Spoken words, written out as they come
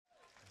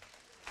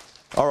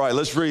All right,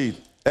 let's read.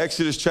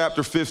 Exodus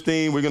chapter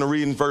 15, we're going to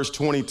read in verse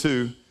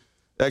 22.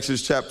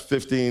 Exodus chapter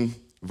 15,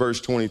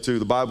 verse 22.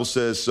 The Bible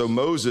says, so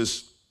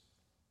Moses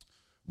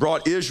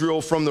brought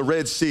Israel from the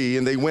Red Sea,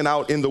 and they went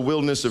out in the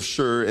wilderness of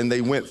Shur, and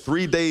they went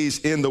 3 days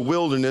in the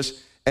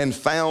wilderness and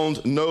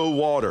found no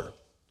water.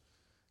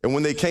 And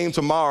when they came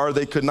to Marah,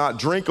 they could not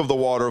drink of the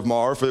water of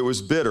Marah, for it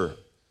was bitter.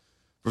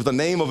 For the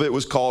name of it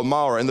was called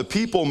Marah. And the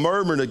people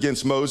murmured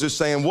against Moses,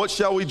 saying, what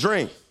shall we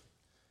drink?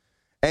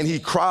 And he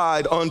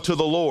cried unto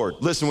the Lord.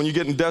 Listen, when you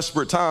get in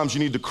desperate times, you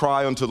need to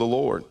cry unto the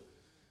Lord.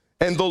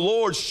 And the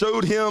Lord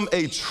showed him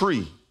a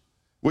tree,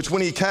 which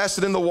when he cast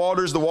it in the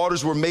waters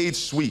were made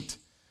sweet.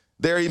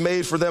 There he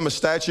made for them a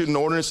statute and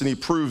ordinance, and he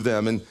proved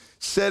them, and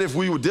said, if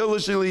we would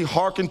diligently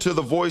hearken to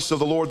the voice of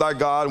the Lord thy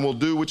God, and will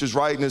do which is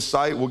right in his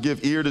sight, will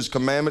give ear to his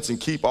commandments,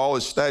 and keep all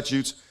his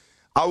statutes,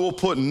 I will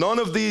put none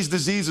of these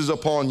diseases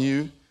upon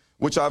you,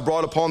 which I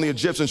brought upon the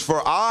Egyptians,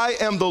 for I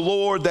am the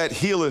Lord that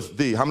healeth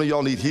thee. How many of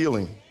y'all need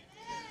healing?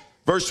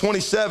 Verse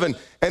 27,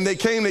 and they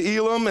came to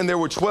Elim, and there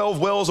were 12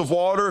 wells of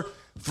water,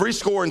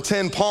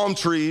 70 palm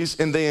trees,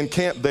 and they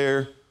encamped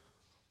there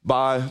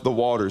by the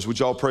waters. Would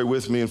y'all pray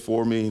with me and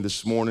for me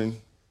this morning?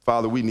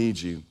 Father, we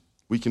need you.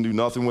 We can do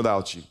nothing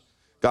without you.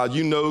 God,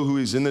 you know who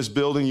is in this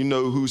building. You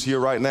know who's here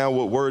right now,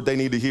 what word they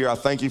need to hear. I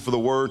thank you for the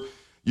word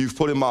you've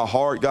put in my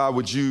heart. God,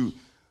 would you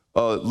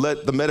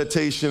let the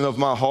meditation of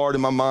my heart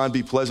and my mind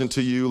be pleasant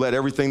to you. Let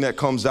everything that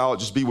comes out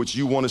just be what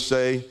you want to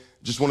say.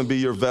 Just want to be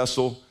your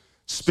vessel.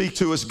 Speak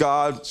to us,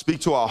 God.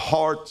 Speak to our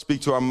heart.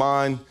 Speak to our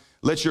mind.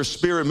 Let your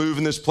spirit move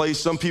in this place.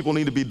 Some people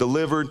need to be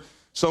delivered.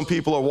 Some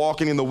people are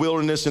walking in the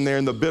wilderness and they're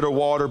in the bitter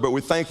water, but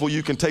we're thankful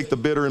you can take the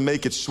bitter and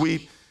make it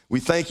sweet.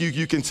 We thank you,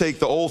 you can take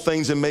the old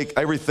things and make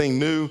everything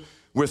new.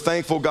 We're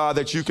thankful, God,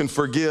 that you can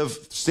forgive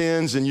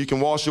sins and you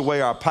can wash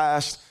away our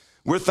past.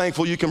 We're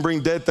thankful you can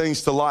bring dead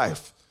things to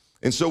life.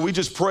 And so we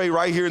just pray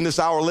right here in this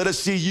hour, let us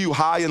see you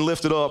high and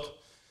lifted up.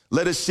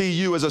 Let us see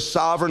you as a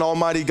sovereign,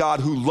 almighty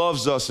God who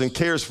loves us and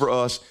cares for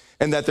us,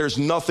 and that there's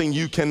nothing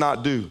you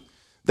cannot do.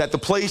 That the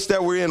place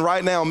that we're in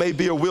right now may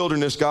be a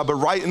wilderness, God, but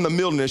right in the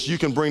wilderness, you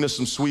can bring us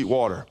some sweet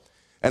water.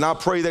 And I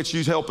pray that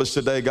you help us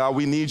today, God.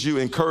 We need you.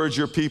 Encourage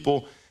your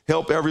people.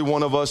 Help every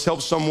one of us.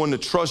 Help someone to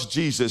trust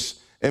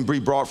Jesus and be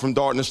brought from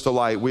darkness to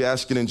light. We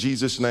ask it in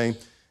Jesus' name.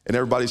 And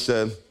everybody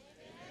said,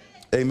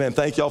 amen.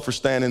 Thank y'all for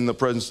standing in the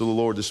presence of the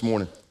Lord this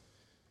morning.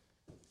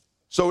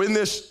 So in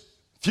this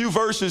few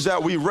verses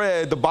that we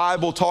read, the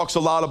Bible talks a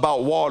lot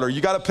about water.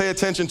 You got to pay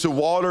attention to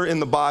water in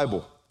the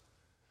Bible.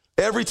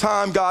 Every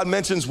time God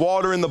mentions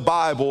water in the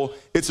Bible,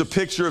 it's a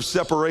picture of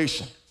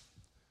separation.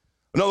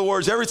 In other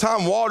words, every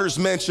time water's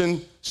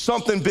mentioned,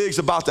 something big's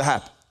about to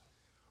happen.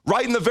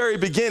 Right in the very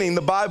beginning,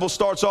 the Bible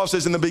starts off,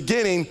 says, in the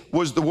beginning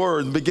was the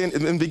Word. In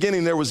the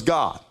beginning, there was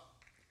God.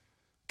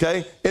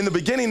 Okay? In the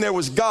beginning, there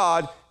was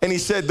God, and he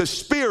said the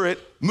Spirit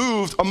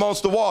moved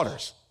amongst the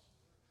waters.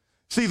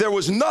 See, there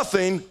was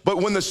nothing, but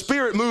when the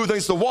Spirit moved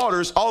against the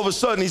waters, all of a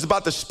sudden, he's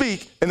about to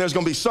speak, and there's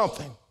going to be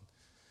something.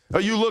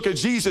 You look at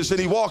Jesus and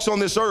he walks on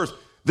this earth.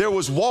 There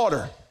was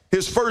water.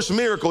 His first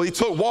miracle, he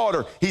took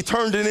water, he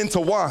turned it into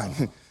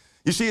wine.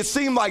 You see, it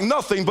seemed like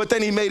nothing, but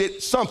then he made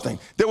it something.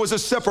 There was a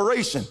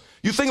separation.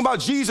 You think about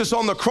Jesus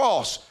on the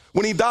cross.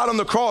 When he died on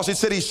the cross, it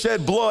said he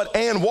shed blood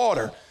and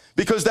water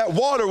because that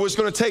water was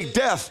going to take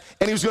death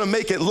and he was going to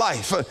make it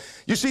life.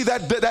 You see,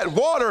 that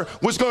water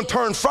was going to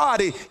turn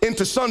Friday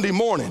into Sunday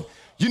morning.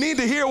 You need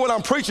to hear what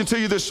I'm preaching to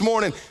you this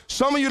morning.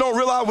 Some of you don't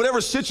realize whatever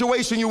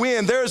situation you're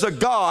in, there's a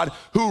God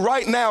who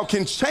right now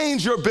can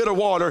change your bitter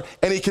water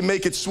and he can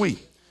make it sweet.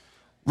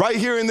 Right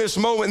here in this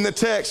moment in the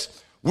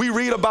text, we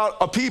read about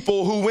a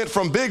people who went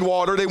from big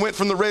water, they went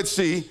from the Red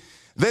Sea,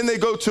 then they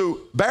go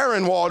to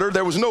barren water,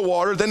 there was no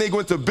water, then they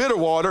went to bitter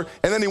water,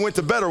 and then they went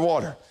to better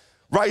water.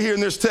 Right here in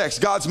this text,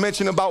 God's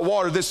mentioning about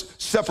water, this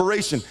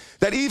separation.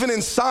 That even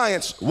in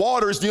science,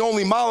 water is the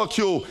only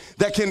molecule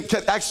that can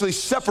actually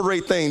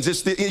separate things.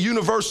 It's the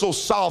universal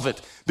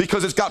solvent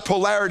because it's got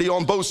polarity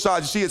on both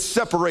sides. You see, it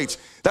separates.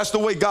 That's the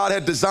way God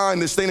had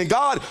designed this thing. And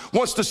God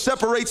wants to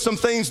separate some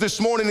things this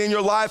morning in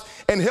your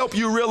life and help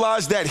you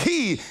realize that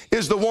he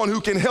is the one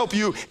who can help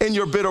you in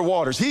your bitter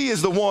waters. He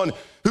is the one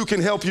who can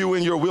help you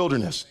in your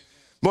wilderness.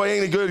 Boy,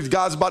 ain't it good if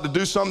God's about to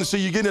do something? See,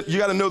 you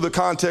got to know the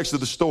context of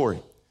the story.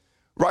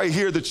 Right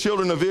here, the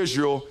children of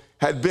Israel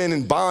had been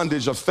in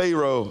bondage of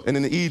Pharaoh and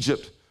in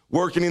Egypt,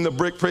 working in the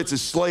brick pits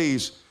as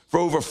slaves for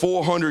over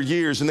 400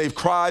 years. And they've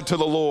cried to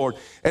the Lord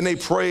and they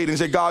prayed and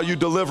said, God, you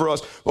deliver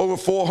us over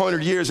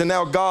 400 years. And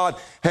now God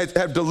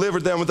have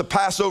delivered them with the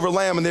Passover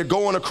lamb, and they're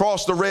going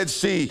across the Red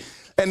Sea.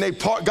 And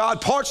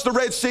God parts the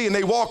Red Sea and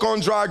they walk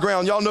on dry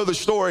ground. Y'all know the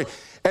story.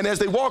 And as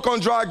they walk on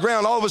dry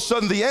ground, all of a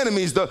sudden the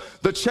enemies, the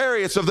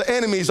chariots of the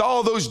enemies,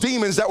 all those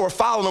demons that were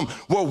following them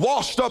were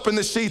washed up in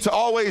the sea to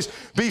always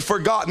be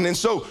forgotten. And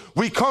so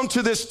we come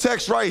to this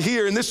text right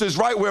here, and this is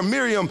right where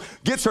Miriam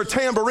gets her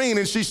tambourine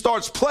and she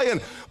starts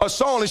playing a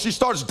song and she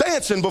starts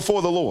dancing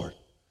before the Lord.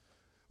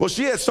 Well,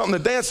 she had something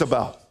to dance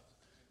about.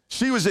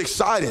 She was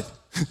excited.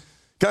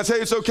 Can I tell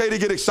you it's okay to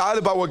get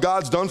excited about what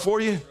God's done for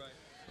you?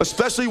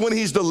 Especially when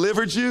he's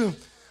delivered you.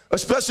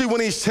 Especially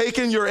when he's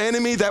taken your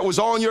enemy that was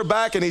on your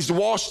back and he's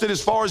washed it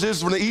as far as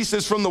is from the east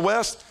is from the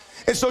west.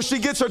 And so she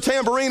gets her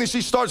tambourine and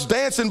she starts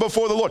dancing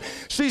before the Lord.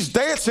 She's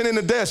dancing in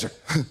the desert.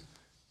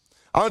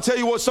 I'll tell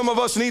you what some of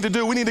us need to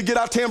do. We need to get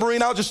our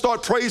tambourine out, just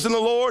start praising the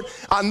Lord.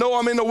 I know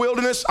I'm in the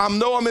wilderness. I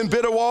know I'm in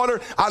bitter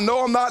water. I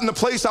know I'm not in the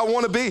place I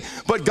want to be,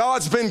 but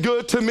God's been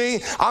good to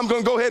me. I'm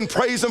going to go ahead and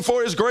praise him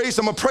for his grace.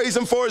 I'm going to praise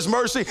him for his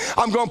mercy.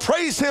 I'm going to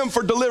praise him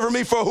for delivering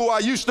me for who I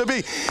used to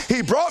be.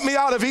 He brought me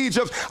out of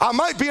Egypt. I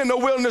might be in the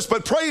wilderness,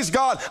 but praise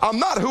God, I'm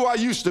not who I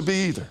used to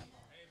be either.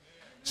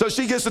 So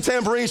she gets the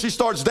tambourine. She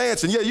starts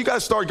dancing. Yeah, you got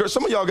to start.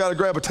 Some of y'all got to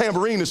grab a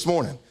tambourine this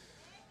morning.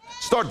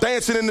 Start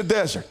dancing in the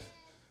desert.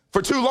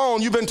 For too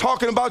long, you've been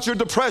talking about your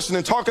depression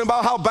and talking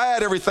about how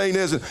bad everything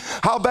is and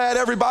how bad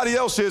everybody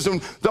else is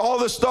and all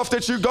the stuff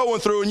that you're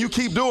going through, and you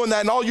keep doing that,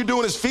 and all you're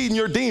doing is feeding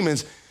your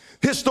demons.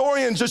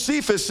 Historian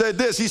Josephus said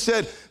this. He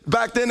said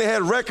back then they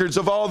had records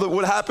of all that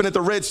would happen at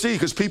the Red Sea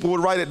because people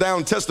would write it down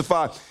and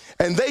testify.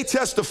 And they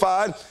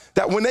testified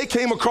that when they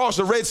came across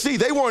the Red Sea,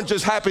 they weren't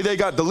just happy they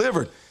got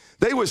delivered.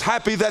 They was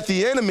happy that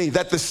the enemy,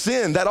 that the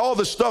sin, that all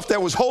the stuff that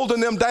was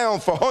holding them down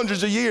for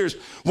hundreds of years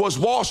was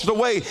washed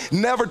away,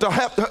 never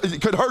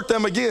could hurt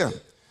them again.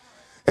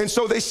 And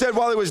so they said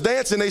while they was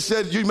dancing, they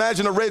said, you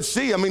imagine a Red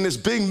Sea, I mean, this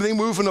big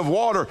movement of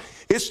water,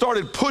 it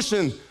started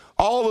pushing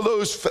all of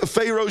those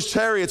Pharaoh's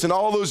chariots and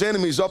all those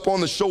enemies up on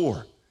the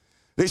shore.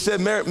 They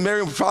said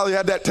Miriam probably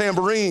had that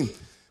tambourine.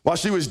 While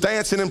she was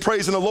dancing and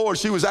praising the Lord,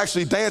 she was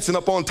actually dancing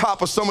up on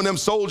top of some of them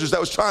soldiers that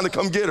was trying to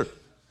come get her.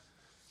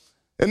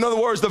 In other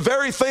words, the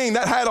very thing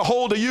that had a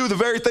hold of you, the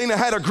very thing that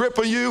had a grip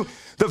of you,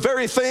 the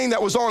very thing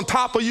that was on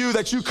top of you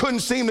that you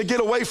couldn't seem to get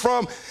away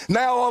from,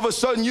 now all of a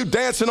sudden you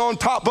dancing on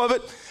top of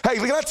it. Hey,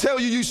 can I tell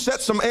you, you set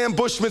some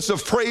ambushments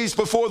of praise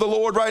before the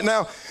Lord right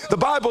now. The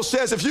Bible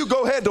says if you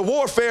go ahead to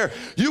warfare,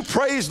 you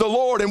praise the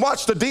Lord and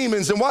watch the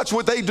demons and watch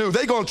what they do.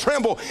 They're going to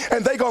tremble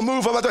and they're going to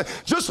move up.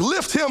 Just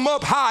lift him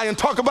up high and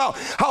talk about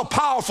how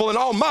powerful and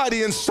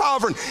almighty and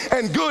sovereign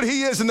and good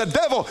he is, and the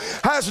devil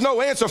has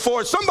no answer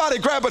for it. Somebody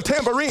grab a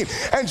tambourine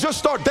and just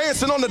start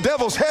dancing on the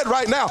devil's head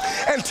right now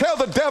and tell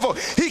the devil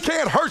he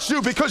can't hurt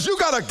you because you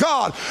got a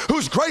God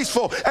who's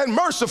graceful and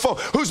merciful,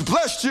 who's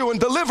blessed you and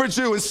delivered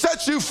you and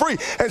set you free.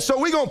 And so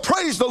we're going to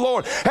praise the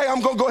Lord. Hey,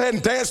 I'm going to go ahead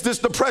and dance this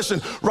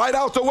depression right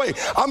out the way.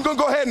 I'm going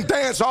to go ahead and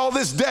dance all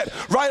this debt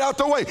right out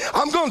the way.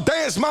 I'm going to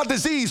dance my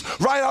disease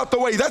right out the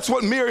way. That's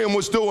what Miriam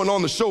was doing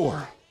on the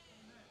shore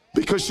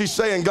because she's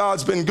saying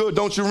God's been good.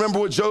 Don't you remember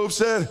what Job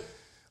said?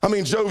 I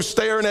mean, Job's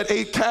staring at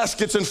 8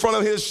 caskets in front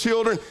of his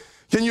children.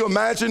 Can you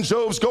imagine?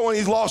 Job's going,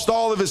 he lost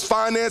all of his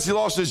finance. He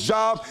lost his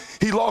job.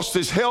 He lost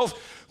his health.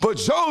 But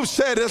Job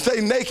said, if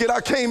they naked, I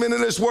came into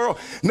this world,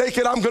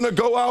 naked I'm going to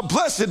go out.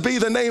 Blessed be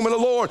the name of the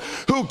Lord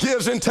who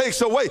gives and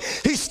takes away.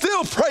 He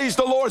still praised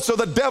the Lord, so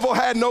the devil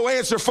had no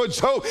answer for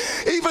Job.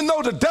 Even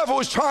though the devil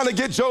was trying to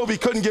get Job, he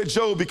couldn't get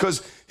Job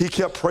because he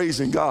kept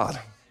praising God.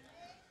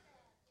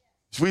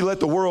 We let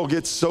the world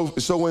get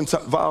so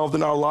involved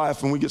in our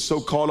life and we get so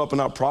caught up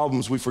in our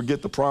problems, we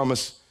forget the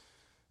promise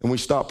and we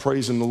stop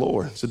praising the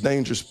Lord. It's a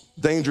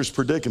dangerous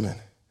predicament.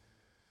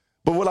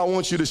 But what I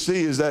want you to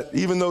see is that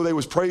even though they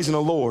was praising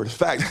the Lord, in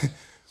fact,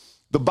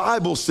 the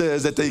Bible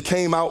says that they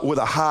came out with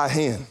a high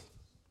hand.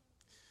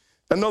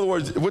 In other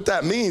words, what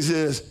that means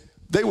is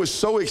they were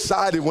so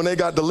excited when they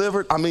got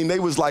delivered. I mean, they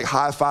was like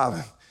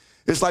high-fiving.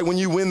 It's like when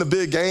you win the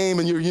big game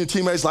and your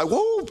teammates like,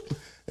 whoa,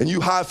 and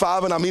you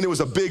high-fiving. I mean, it was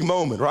a big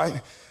moment,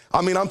 right?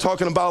 I mean, I'm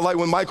talking about like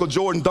when Michael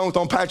Jordan dunked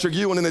on Patrick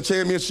Ewing in the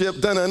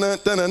championship.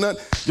 Dun-dun-dun.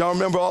 Y'all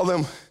remember all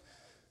them?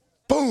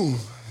 Boom.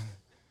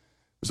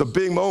 It was a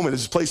big moment.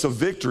 It's a place of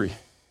victory,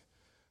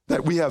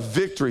 that we have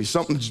victory.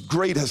 Something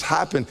great has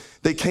happened.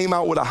 They came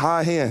out with a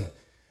high hand.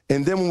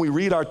 And then when we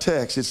read our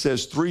text, it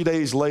says 3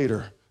 days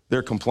later,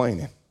 they're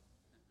complaining.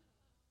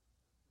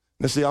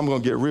 Now, see, I'm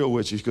going to get real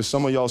with you because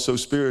some of y'all so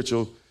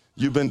spiritual.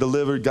 You've been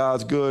delivered.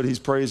 God's good. He's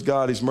praised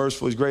God. He's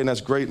merciful. He's great. And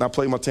that's great. And I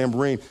play my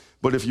tambourine.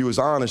 But if you was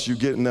honest, you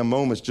get in them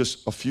moments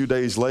just a few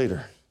days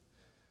later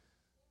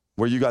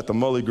where you got the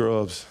mully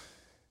grubs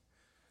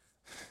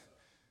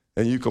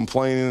and you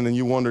complaining and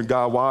you wonder,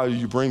 God, why did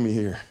you bring me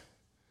here?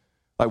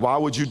 Like, why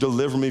would you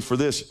deliver me for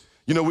this?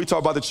 You know, we talk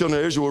about the children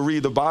of Israel, we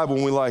read the Bible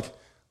and we're like,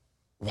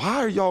 why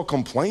are y'all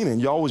complaining?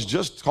 Y'all was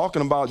just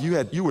talking about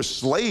you were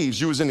slaves.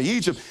 You was in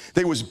Egypt.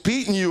 They was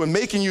beating you and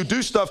making you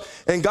do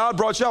stuff, and God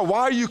brought you out.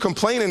 Why are you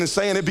complaining and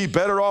saying it'd be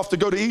better off to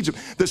go to Egypt?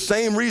 The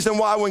same reason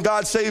why when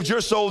God saved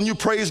your soul and you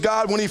praised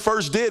God when he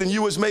first did and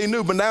you was made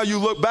new, but now you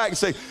look back and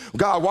say,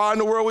 God, why in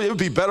the world would it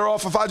be better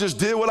off if I just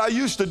did what I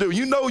used to do?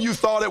 You know you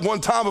thought at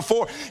one time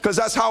before because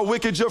that's how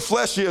wicked your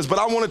flesh is. But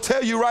I want to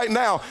tell you right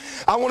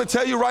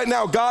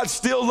now, God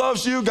still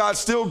loves you. God's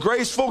still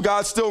graceful.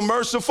 God's still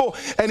merciful.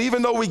 And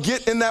even though we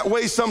get in that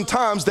way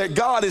sometimes, that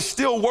God is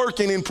still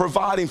working and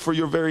providing for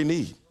your very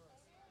need.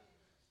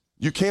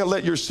 You can't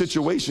let your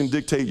situation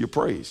dictate your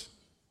praise.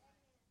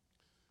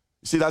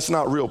 You see, that's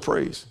not real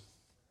praise.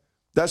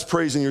 That's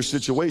praising your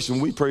situation.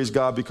 We praise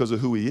God because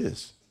of who he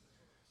is.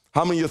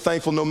 How many of you are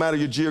thankful no matter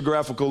your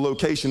geographical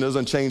location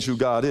doesn't change who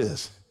God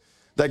is?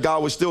 That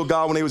God was still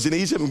God when he was in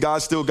Egypt, and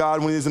God's still God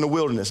when he was in the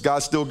wilderness.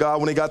 God's still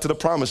God when he got to the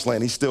promised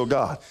land. He's still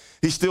God.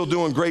 He's still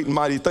doing great and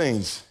mighty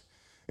things.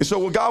 And so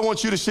what God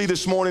wants you to see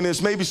this morning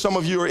is maybe some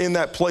of you are in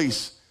that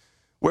place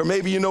where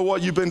maybe, you know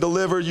what, you've been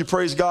delivered, you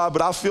praise God,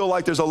 but I feel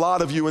like there's a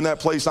lot of you in that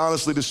place,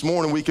 honestly, this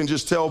morning. We can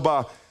just tell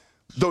by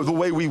the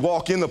way we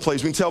walk in the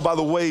place. We can tell by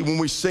the way when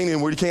we're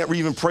singing, we can't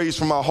even praise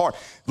from our heart.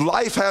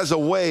 Life has a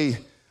way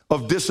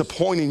of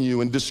disappointing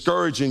you and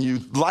discouraging you.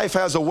 Life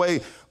has a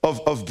way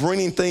of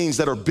bringing things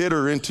that are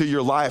bitter into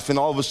your life, and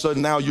all of a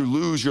sudden now you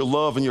lose your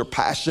love and your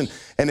passion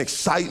and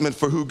excitement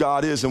for who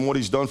God is and what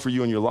he's done for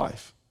you in your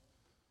life.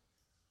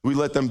 We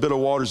let them bitter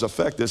waters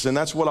affect us, and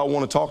that's what I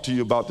want to talk to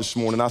you about this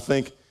morning. I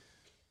think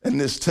in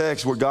this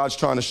text, what God's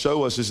trying to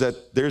show us is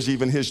that there's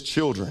even his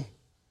children.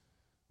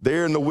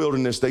 They're in the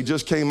wilderness. They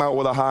just came out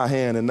with a high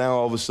hand, and now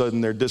all of a sudden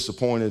they're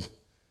disappointed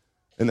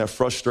and they're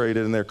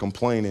frustrated and they're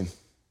complaining.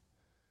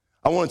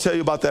 I want to tell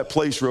you about that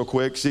place real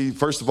quick. See,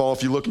 first of all,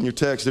 if you look in your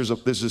text, there's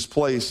this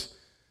place,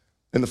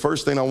 and the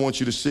first thing I want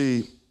you to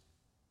see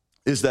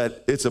is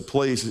that it's a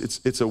place,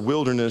 it's a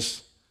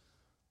wilderness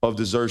of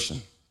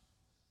desertion.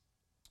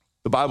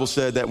 The Bible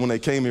said that when they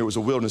came here, it was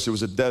a wilderness, it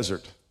was a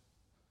desert.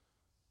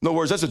 In other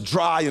words, that's a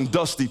dry and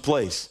dusty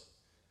place.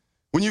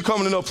 When you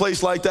come into a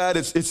place like that,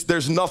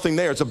 there's nothing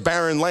there. It's a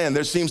barren land.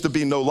 There seems to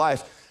be no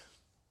life.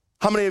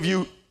 How many of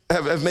you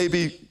have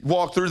maybe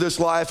walked through this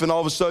life and all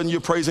of a sudden you're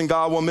praising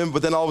God one minute,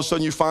 but then all of a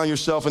sudden you find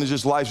yourself and it's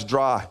just life's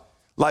dry,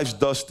 life's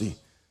dusty.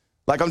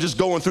 Like I'm just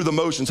going through the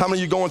motions. How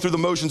many of you going through the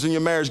motions in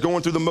your marriage,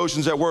 going through the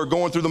motions at work,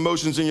 going through the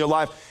motions in your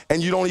life,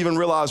 and you don't even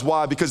realize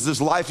why? Because this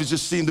life has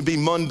just seemed to be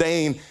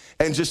mundane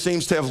and just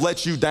seems to have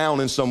let you down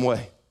in some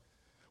way.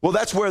 Well,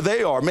 that's where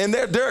they are, man.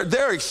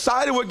 They're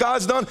excited what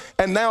God's done,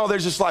 and now they're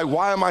just like,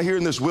 why am I here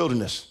in this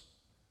wilderness?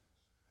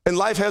 And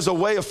life has a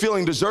way of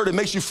feeling deserted. It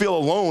makes you feel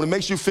alone. It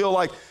makes you feel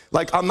like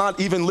I'm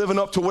not even living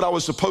up to what I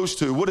was supposed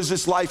to. What is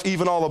this life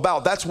even all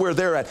about? That's where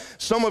they're at.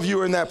 Some of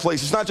you are in that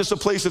place. It's not just a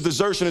place of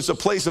desertion. It's a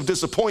place of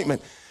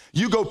disappointment.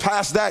 You go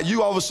past that,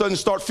 you all of a sudden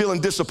start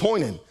feeling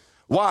disappointed.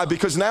 Why?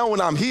 Because now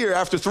when I'm here,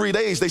 after 3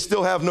 days, they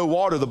still have no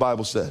water, the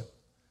Bible said.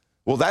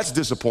 Well, that's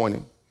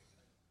disappointing.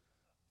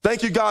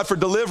 Thank you, God, for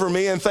delivering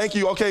me, and thank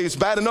you. Okay, it's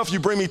bad enough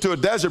you bring me to a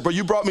desert, but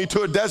you brought me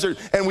to a desert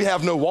and we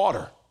have no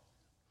water.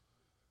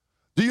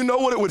 Do you know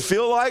what it would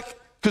feel like?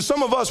 Because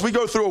some of us, we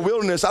go through a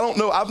wilderness. I don't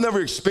know. I've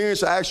never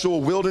experienced an actual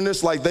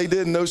wilderness like they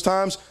did in those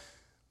times,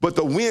 but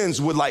the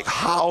winds would like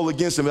howl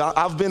against them.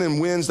 I've been in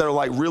winds that are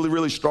like really,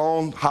 really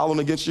strong, howling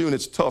against you, and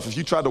it's tough. If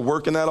you tried to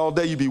work in that all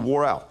day, you'd be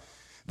wore out.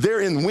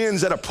 They're in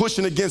winds that are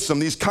pushing against them,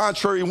 these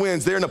contrary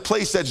winds. They're in a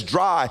place that's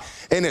dry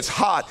and it's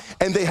hot,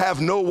 and they have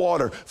no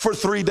water for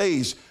 3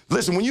 days.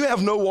 Listen, when you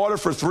have no water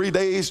for 3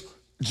 days,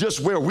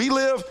 just where we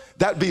live,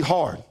 that'd be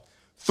hard.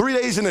 3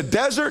 days in a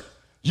desert,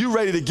 you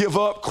ready to give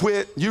up,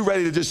 quit. You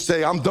ready to just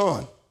say, I'm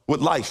done with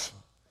life.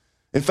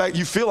 In fact,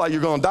 you feel like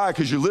you're gonna die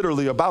because you're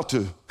literally about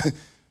to.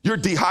 You're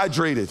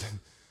dehydrated.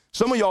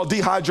 Some of y'all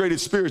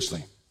dehydrated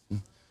spiritually.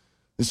 And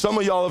some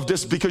of y'all have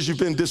just because you've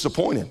been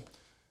disappointed.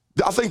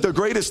 I think the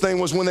greatest thing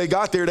was when they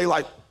got there, they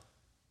like,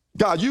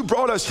 God, you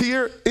brought us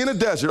here in a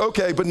desert.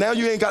 Okay, but now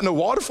you ain't got no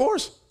water for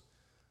us?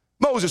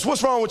 Moses,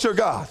 what's wrong with your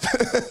God?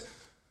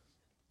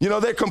 You know,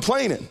 they're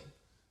complaining.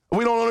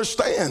 We don't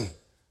understand.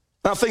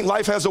 And I think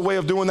life has a way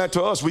of doing that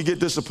to us. We get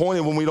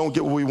disappointed when we don't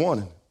get what we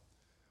wanted.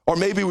 Or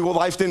maybe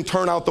life didn't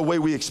turn out the way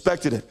we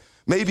expected it.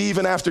 Maybe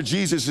even after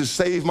Jesus has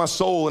saved my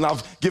soul and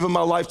I've given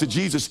my life to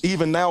Jesus,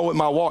 even now with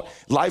my walk,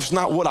 life's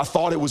not what I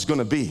thought it was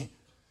gonna be.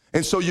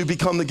 And so you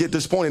become to get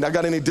disappointed. I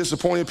got any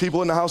disappointed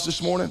people in the house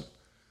this morning?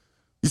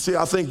 You see,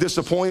 I think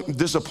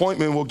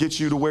disappointment will get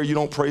you to where you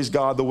don't praise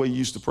God the way you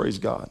used to praise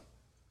God.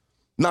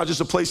 Not just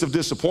a place of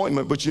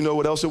disappointment, but you know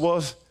what else it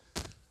was?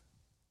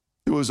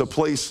 It was a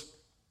place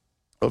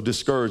of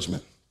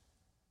discouragement.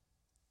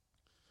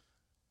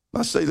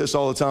 I say this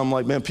all the time, I'm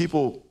like, man,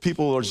 people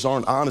just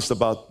aren't honest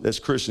about, as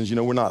Christians, you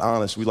know, we're not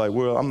honest. We like,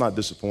 well, I'm not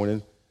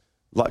disappointed.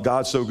 Like,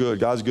 God's so good.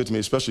 God's good to me,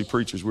 especially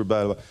preachers. We're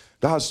bad about it.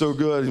 God's so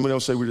good. And we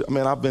don't say,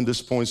 man, I've been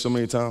disappointed so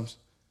many times.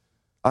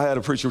 I had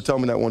a preacher tell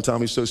me that one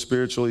time. He's so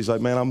spiritual. He's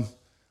like, man,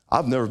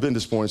 I've never been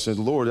disappointed since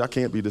the Lord. I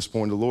can't be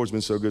disappointed. The Lord's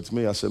been so good to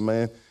me. I said,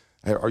 man,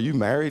 are you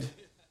married?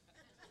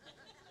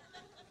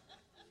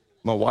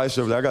 My wife's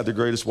over there. I got the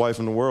greatest wife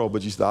in the world,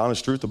 but the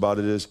honest truth about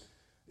it is,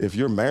 if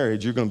you're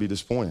married, you're going to be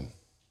disappointed.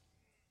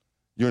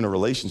 You're in a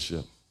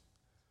relationship.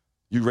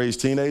 You raise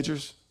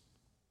teenagers,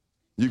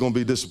 you're going to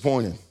be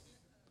disappointed.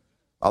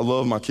 I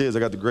love my kids. I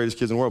got the greatest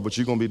kids in the world, but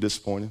you're going to be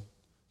disappointed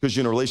because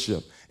you're in a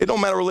relationship. It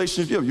don't matter what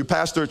relationship you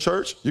pastor a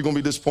church, you're going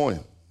to be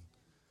disappointed.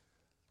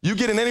 You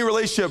get in any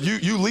relationship,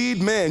 you lead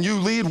men, you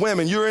lead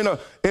women, you're in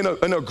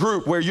a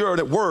group where you're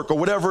at work or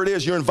whatever it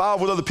is, you're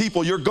involved with other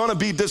people, you're going to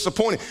be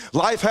disappointed.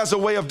 Life has a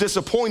way of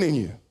disappointing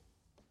you.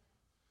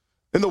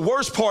 And the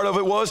worst part of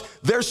it was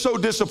they're so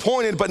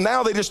disappointed, but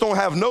now they just don't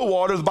have no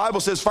water. The Bible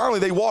says finally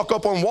they walk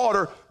up on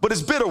water, but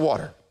it's bitter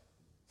water.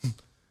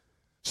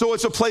 So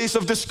it's a place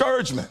of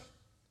discouragement.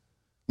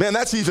 Man,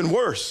 that's even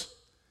worse.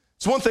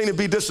 It's one thing to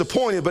be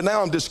disappointed, but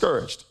now I'm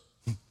discouraged.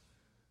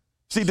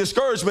 See,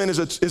 discouragement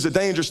is a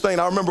dangerous thing.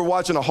 I remember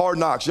watching a Hard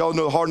Knocks. Y'all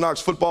know the Hard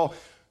Knocks football?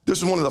 This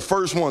is one of the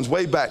first ones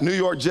way back. New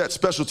York Jets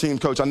special team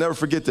coach. I'll never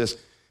forget this.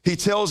 He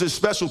tells his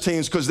special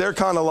teams, because they're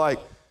kind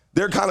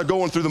of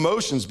going through the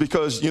motions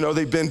because,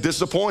 they've been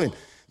disappointed.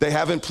 They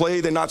haven't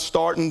played. They're not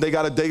starting. They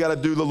got to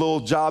do the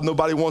little job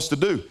nobody wants to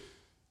do.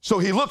 So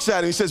he looks at it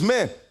and he says,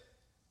 man,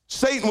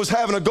 Satan was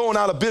having a going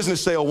out of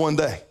business sale one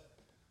day.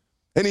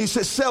 And he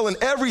says, selling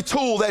every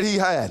tool that he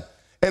had.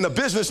 And a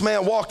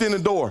businessman walked in the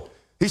door.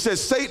 He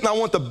says, Satan, I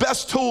want the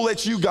best tool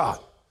that you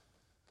got.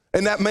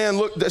 And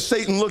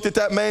Satan looked at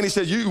that man. He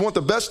said, you want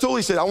the best tool?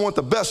 He said, I want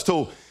the best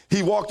tool.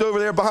 He walked over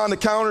there behind the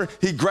counter.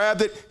 He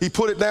grabbed it. He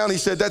put it down. He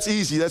said, that's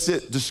easy. That's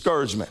it.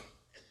 Discouragement.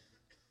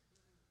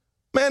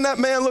 Man, that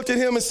man looked at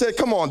him and said,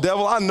 come on,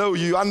 devil, I know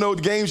you. I know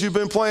the games you've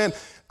been playing.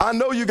 I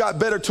know you got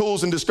better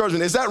tools than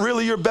discouragement. Is that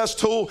really your best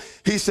tool?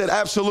 He said,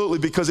 absolutely,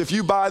 because if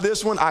you buy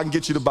this one, I can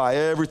get you to buy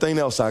everything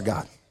else I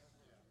got.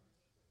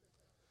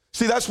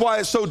 See, that's why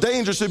it's so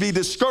dangerous to be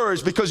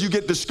discouraged, because you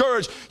get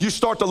discouraged, you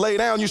start to lay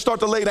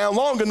down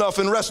long enough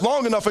and rest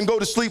long enough and go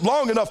to sleep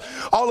long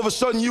enough, all of a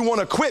sudden you want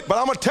to quit. But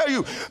I'm going to tell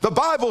you, the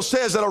Bible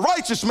says that a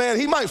righteous man,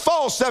 he might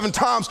fall 7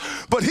 times,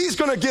 but he's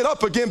going to get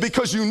up again,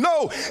 because you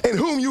know in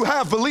whom you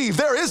have believed.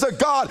 There is a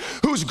God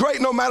who's great.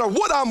 No matter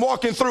what I'm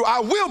walking through, I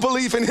will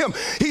believe in him.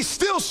 He's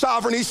still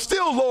sovereign. He's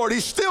still Lord.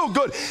 He's still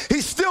good.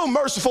 He's still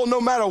merciful no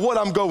matter what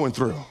I'm going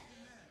through.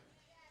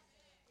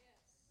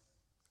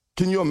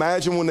 Can you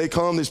imagine when they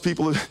come, these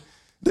people,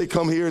 they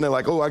come here and they're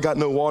like, oh, I got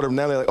no water.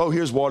 Now they're like, oh,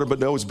 here's water, but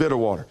no, it's bitter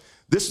water.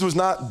 This was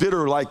not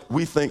bitter like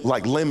we think,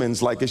 like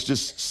lemons, like it's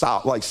just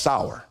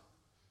sour.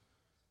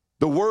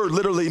 The word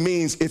literally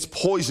means it's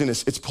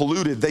poisonous, it's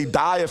polluted. They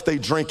die if they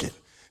drink it.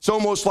 It's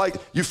almost like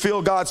you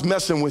feel God's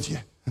messing with you.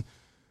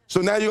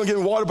 So now you're gonna give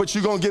me water, but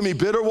you're gonna give me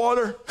bitter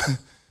water?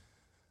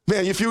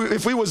 Man,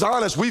 if we was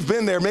honest, we've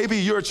been there. Maybe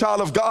you're a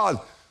child of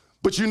God.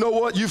 But you know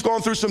what? You've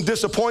gone through some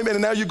disappointment,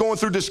 and now you're going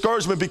through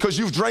discouragement because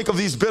you've drank of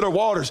these bitter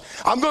waters.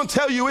 I'm going to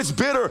tell you, it's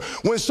bitter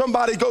when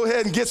somebody go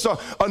ahead and gets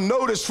a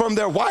notice from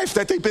their wife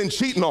that they've been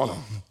cheating on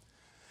them.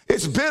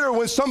 It's bitter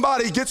when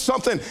somebody gets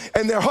something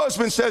and their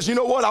husband says, you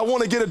know what, I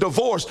want to get a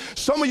divorce.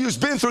 Some of you's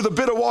been through the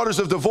bitter waters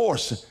of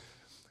divorce.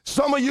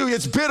 Some of you,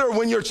 it's bitter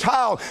when your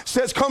child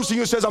comes to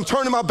you and says, I'm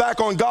turning my back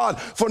on God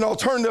for an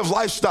alternative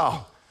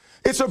lifestyle.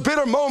 It's a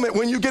bitter moment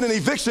when you get an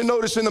eviction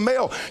notice in the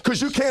mail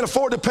because you can't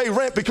afford to pay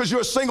rent because you're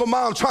a single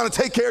mom trying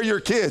to take care of your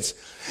kids.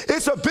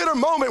 It's a bitter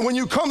moment when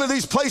you come to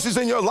these places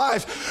in your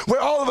life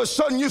where all of a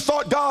sudden you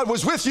thought God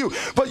was with you,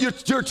 but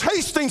you're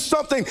tasting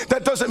something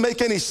that doesn't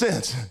make any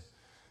sense.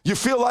 You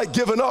feel like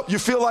giving up. You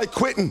feel like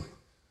quitting.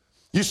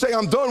 You say,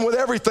 I'm done with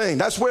everything.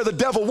 That's where the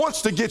devil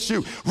wants to get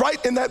you,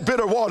 right in that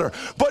bitter water.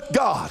 But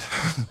God...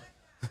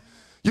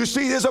 You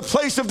see, there's a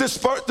place of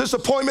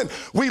disappointment.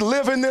 We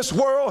live in this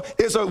world.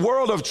 It's a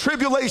world of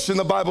tribulation,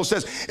 the Bible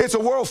says. It's a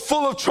world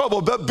full of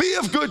trouble, but be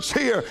of good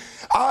cheer.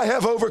 I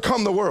have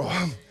overcome the world.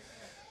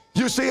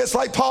 You see, it's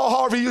like Paul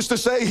Harvey used to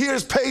say,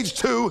 here's page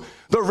 2,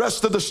 the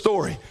rest of the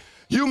story.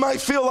 You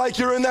might feel like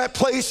you're in that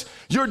place.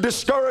 You're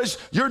discouraged.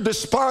 You're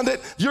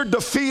despondent. You're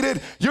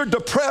defeated. You're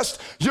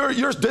depressed. You're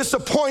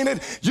disappointed.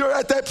 You're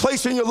at that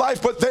place in your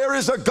life. But there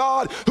is a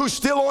God who's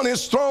still on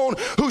his throne,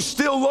 who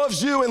still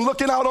loves you and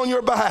looking out on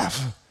your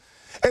behalf.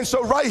 And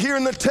so right here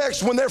in the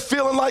text, when they're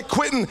feeling like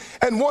quitting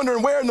and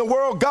wondering where in the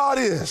world God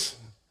is,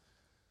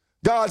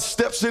 God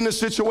steps in the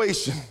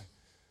situation.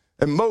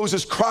 And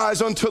Moses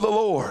cries unto the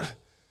Lord.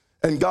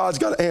 And God's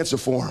got an answer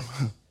for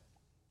him.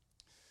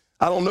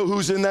 I don't know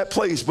who's in that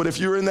place, but if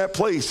you're in that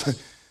place,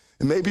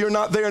 and maybe you're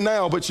not there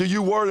now, but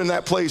you were in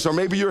that place, or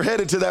maybe you're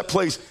headed to that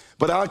place,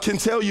 but I can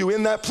tell you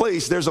in that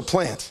place, there's a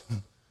plant.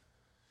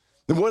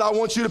 And what I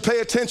want you to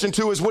pay attention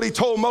to is what he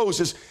told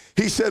Moses.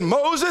 He said,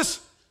 Moses,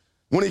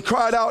 when he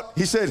cried out,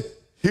 he said,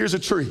 here's a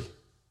tree.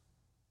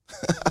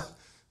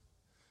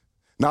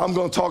 Now I'm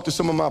going to talk to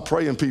some of my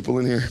praying people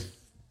in here.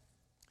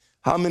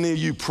 How many of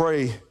you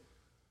pray?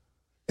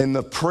 And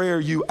the prayer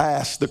you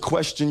asked, the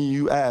question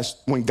you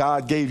asked, when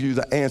God gave you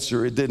the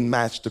answer, it didn't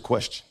match the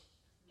question?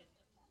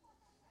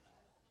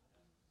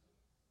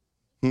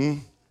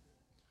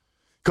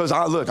 Because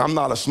I'm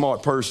not a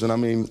smart person. I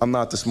mean, I'm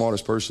not the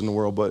smartest person in the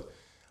world, but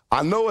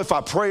I know if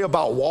I pray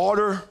about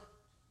water,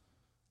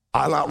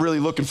 I'm not really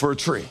looking for a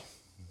tree.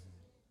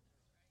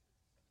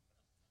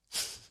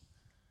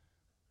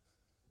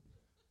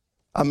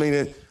 I mean,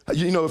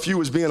 if you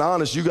was being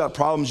honest, you got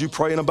problems you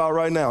praying about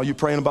right now. You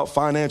praying about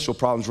financial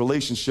problems,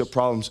 relationship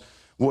problems,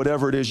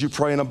 whatever it is. You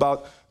praying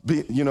about,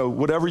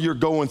 whatever you're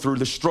going through,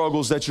 the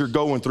struggles that you're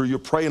going through. You're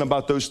praying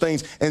about those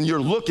things, and you're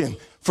looking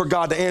for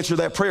God to answer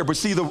that prayer. But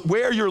see,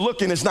 where you're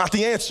looking is not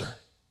the answer.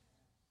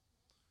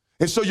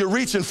 And so you're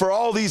reaching for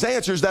all these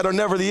answers that are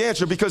never the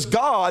answer, because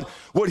God,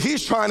 what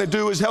he's trying to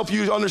do is help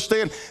you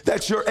understand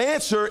that your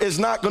answer is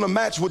not going to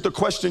match with the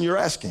question you're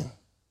asking.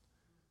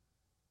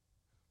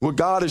 What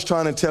God is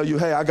trying to tell you,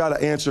 hey, I got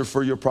an answer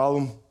for your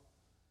problem.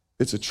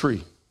 It's a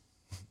tree.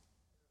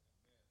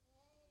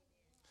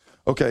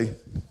 Okay,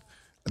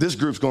 this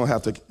group's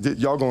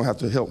y'all gonna have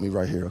to help me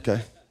right here,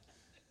 okay?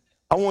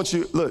 I want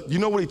you, look, you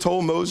know what he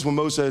told Moses when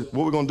Moses said,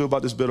 what are we going to do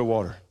about this bitter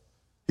water?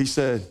 He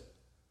said,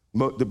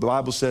 the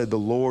Bible said the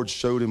Lord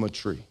showed him a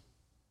tree.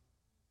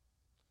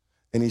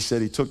 And he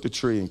said he took the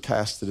tree and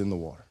cast it in the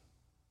water.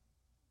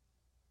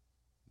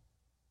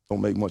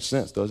 Don't make much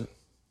sense, does it?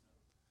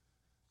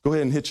 Go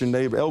ahead and hit your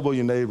neighbor, elbow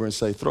your neighbor and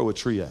say, throw a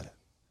tree at it.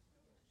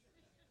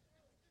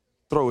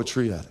 Throw a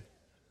tree at it.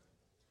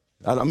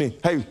 I mean,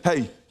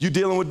 hey, you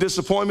dealing with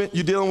disappointment?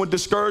 You dealing with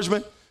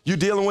discouragement? You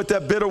dealing with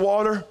that bitter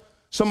water?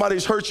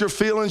 Somebody's hurt your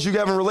feelings. You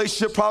having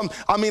relationship problems.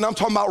 I mean, I'm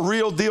talking about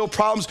real deal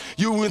problems.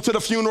 You went to the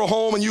funeral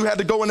home and you had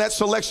to go in that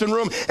selection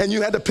room and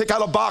you had to pick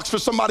out a box for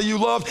somebody you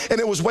loved and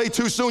it was way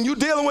too soon. You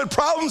dealing with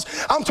problems.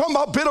 I'm talking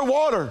about bitter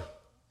water.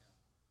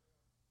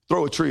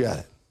 Throw a tree at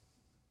it.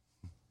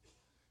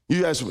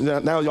 You guys,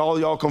 now all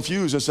y'all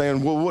confused and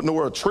saying, well, what in the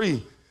world, a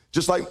tree?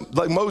 Just like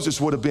Moses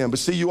would have been. But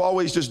see, you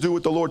always just do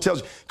what the Lord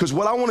tells you. Because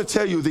what I want to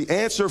tell you, the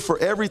answer for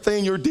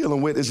everything you're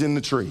dealing with is in the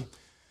tree.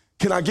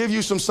 Can I give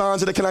you some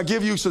signs of it? Can I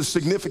give you some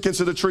significance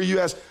of the tree? You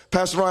ask,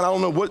 Pastor Ryan, I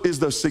don't know, what is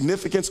the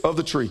significance of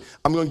the tree?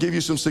 I'm going to give you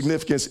some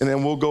significance, and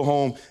then we'll go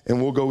home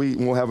and we'll go eat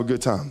and we'll have a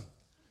good time.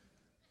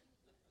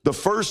 The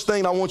first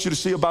thing I want you to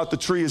see about the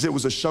tree is it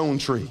was a shown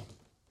tree.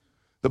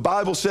 The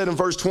Bible said in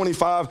verse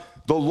 25,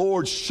 the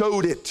Lord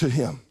showed it to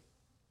him.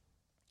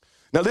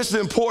 Now, this is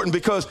important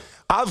because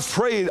I've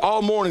prayed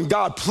all morning,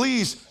 God,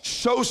 please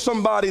show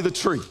somebody the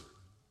tree.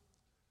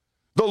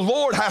 The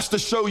Lord has to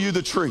show you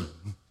the tree.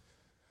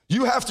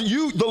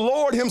 The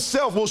Lord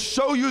himself will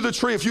show you the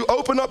tree. If you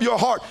open up your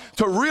heart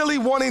to really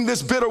wanting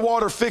this bitter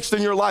water fixed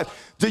in your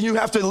life, then you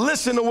have to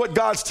listen to what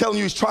God's telling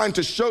you. He's trying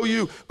to show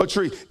you a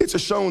tree. It's a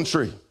shown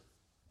tree.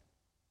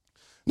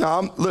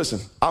 Now, listen,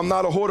 I'm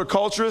not a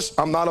horticulturist.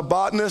 I'm not a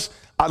botanist.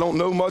 I don't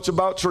know much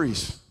about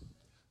trees.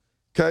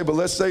 Okay, but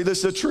let's say this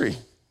is a tree.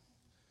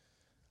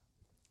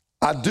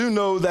 I do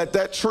know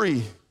that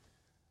tree,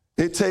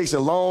 it takes a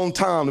long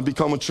time to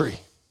become a tree.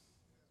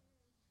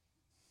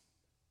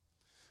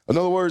 In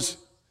other words,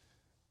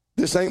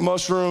 this ain't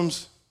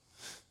mushrooms.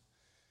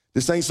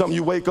 This ain't something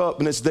you wake up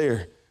and it's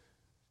there.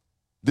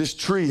 This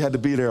tree had to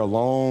be there a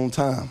long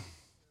time.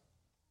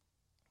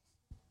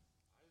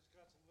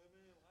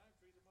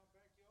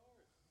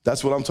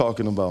 That's what I'm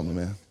talking about,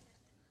 man.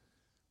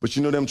 But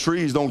you know, them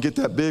trees don't get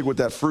that big with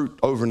that fruit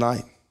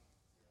overnight.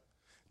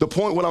 The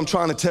point, what I'm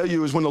trying to tell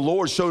you is when the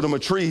Lord showed him a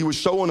tree, he was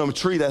showing him a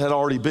tree that had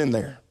already been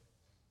there.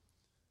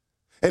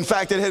 In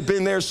fact, it had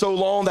been there so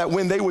long that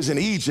when they was in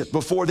Egypt,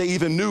 before they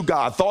even knew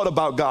God, thought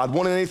about God,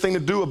 wanted anything to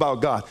do about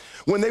God,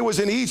 when they was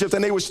in Egypt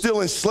and they were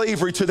still in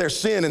slavery to their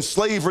sin and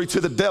slavery to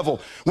the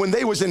devil, when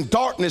they was in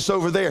darkness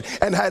over there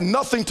and had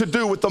nothing to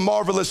do with the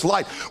marvelous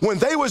light, when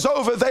they was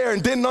over there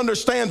and didn't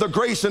understand the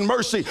grace and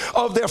mercy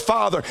of their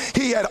Father,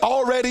 he had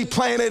already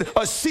planted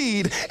a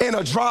seed in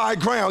a dry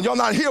ground. Y'all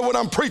not hear what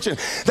I'm preaching?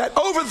 That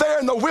over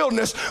there in the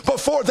wilderness,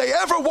 before they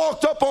ever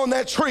walked up on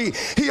that tree,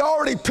 he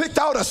already picked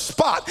out a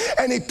spot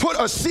and he put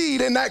a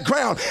seed in that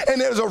ground, and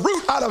there's a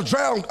root out of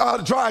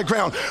dry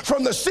ground.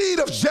 From the seed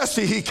of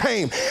Jesse he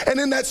came, and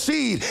in that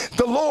seed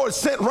the Lord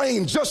sent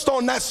rain just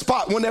on that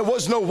spot when there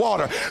was no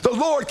water. The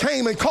Lord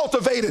came and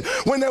cultivated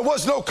when there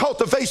was no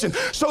cultivation,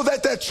 so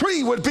that that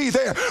tree would be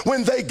there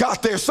when they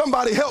got there.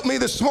 Somebody help me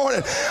this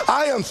morning.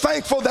 I am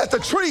thankful that the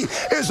tree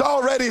is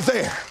already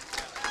there.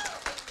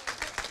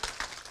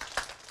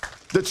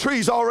 The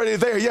tree's already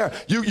there. Yeah,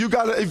 you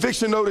got an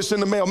eviction notice in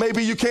the mail.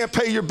 Maybe you can't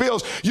pay your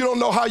bills. You don't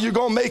know how you're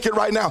going to make it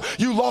right now.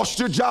 You lost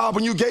your job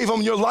when you gave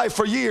them your life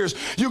for years.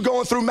 You're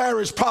going through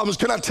marriage problems.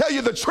 Can I tell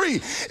you, the tree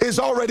is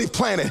already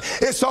planted.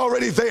 It's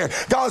already there.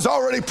 God's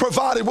already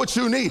provided what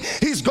you need.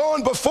 He's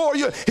gone before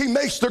you. He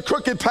makes the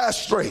crooked path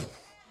straight.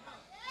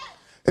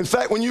 In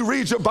fact, when you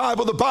read your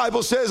Bible, the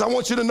Bible says, I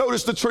want you to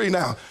notice the tree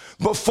now.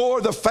 Before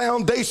the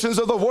foundations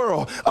of the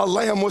world, a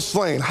lamb was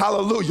slain.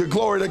 Hallelujah,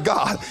 glory to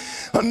God.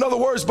 In other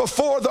words,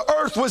 before the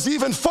earth was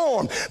even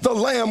formed, the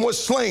lamb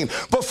was slain.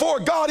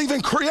 Before God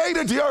even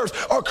created the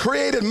earth or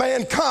created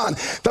mankind,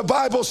 the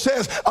Bible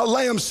says a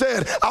lamb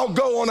said, I'll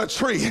go on a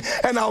tree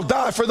and I'll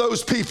die for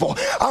those people.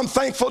 I'm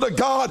thankful to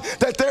God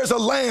that there's a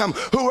lamb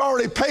who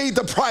already paid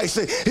the price.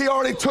 He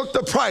already took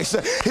the price.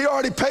 He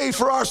already paid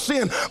for our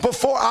sin.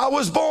 Before I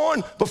was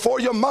born, before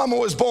your mama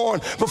was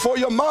born, before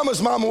your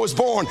mama's mama was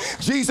born,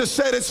 Jesus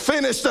said it's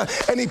finished,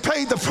 and he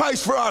paid the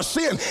price for our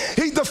sin.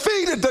 He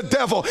defeated the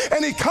devil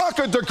and he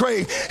conquered the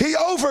grave. He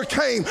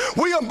overcame.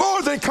 We are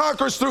more than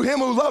conquerors through him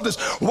who loved us.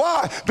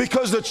 Why?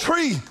 Because the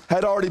tree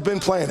had already been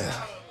planted.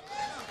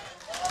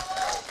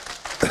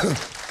 The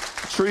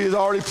tree is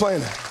already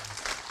planted.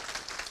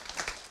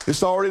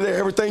 It's already there.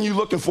 Everything you're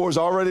looking for is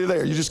already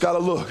there. You just got to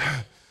look.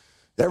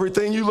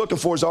 Everything you're looking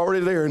for is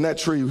already there in that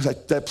tree,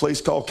 that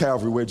place called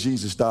Calvary where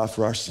Jesus died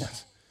for our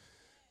sins.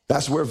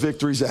 That's where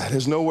victory's at.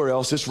 There's nowhere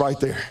else. It's right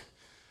there.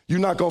 You're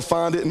not going to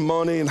find it in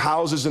money and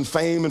houses and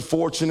fame and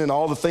fortune and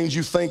all the things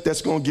you think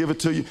that's going to give it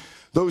to you.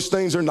 Those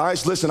things are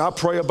nice. Listen, I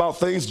pray about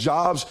things,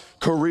 jobs,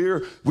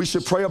 career. We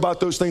should pray about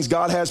those things.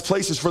 God has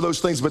places for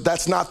those things, but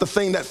that's not the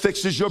thing that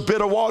fixes your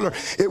bitter water.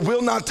 It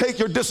will not take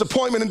your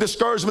disappointment and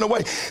discouragement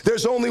away.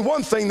 There's only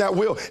one thing that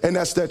will, and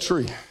that's that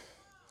tree.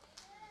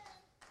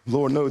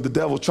 Lord knows the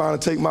devil's trying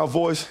to take my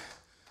voice,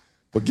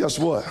 but guess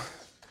what?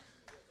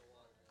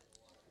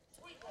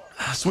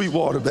 Sweet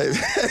water, baby.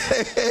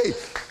 Hey.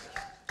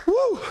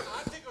 Woo.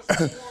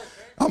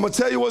 I'm going to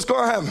tell you what's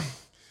going to happen.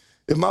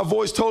 If my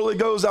voice totally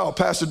goes out,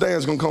 Pastor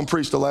Dan's going to come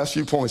preach the last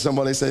few points.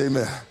 Somebody say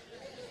amen.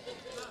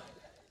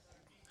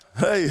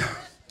 Hey,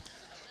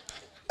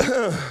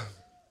 I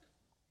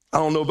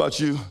don't know about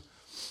you,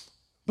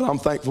 but I'm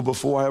thankful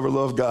before I ever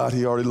loved God,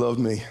 he already loved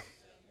me.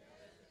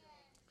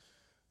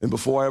 And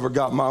before I ever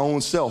got my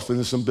own self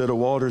into some bitter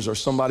waters or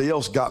somebody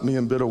else got me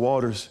in bitter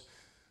waters,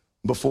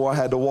 before I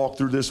had to walk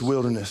through this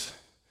wilderness,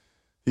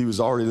 he was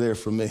already there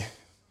for me.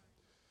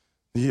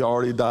 He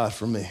already died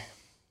for me.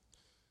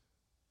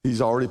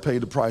 He's already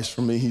paid the price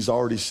for me. He's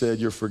already said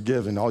you're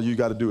forgiven. All you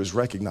got to do is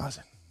recognize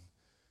it.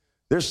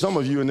 There's some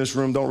of you in this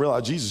room don't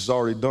realize Jesus has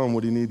already done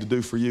what he needed to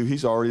do for you.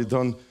 He's already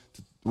done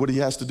what he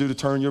has to do to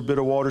turn your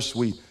bitter water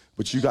sweet.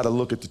 But you got to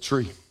look at the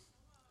tree.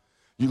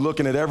 You're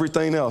looking at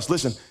everything else.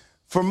 Listen,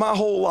 for my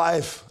whole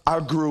life, I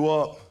grew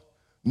up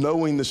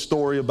knowing the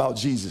story about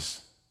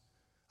Jesus.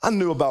 I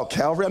knew about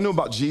Calvary. I knew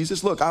about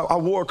Jesus. Look, I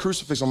wore a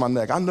crucifix on my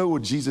neck. I know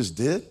what Jesus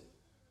did.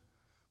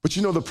 But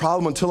you know the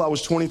problem, until I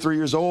was 23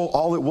 years old,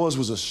 all it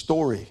was a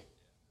story.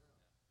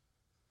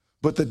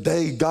 But the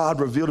day God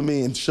revealed to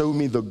me and showed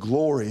me the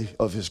glory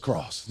of his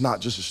cross,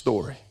 not just a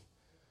story.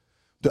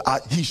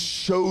 He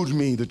showed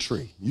me the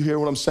tree. You hear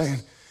what I'm saying?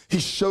 He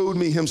showed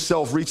me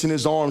himself reaching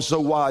his arms so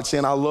wide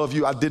saying, I love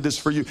you. I did this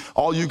for you.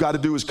 All you got to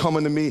do is come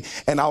unto me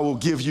and I will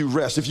give you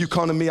rest. If you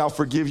come to me, I'll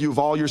forgive you of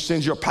all your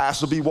sins. Your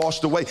past will be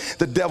washed away.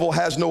 The devil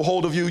has no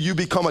hold of you. You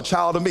become a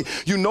child of me.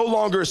 You no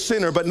longer a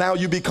sinner, but now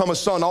you become a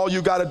son. All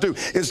you got to do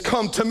is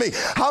come to me.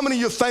 How many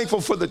of you are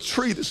thankful for the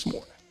tree this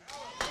morning?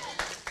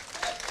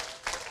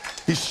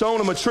 He's shown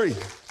them a tree.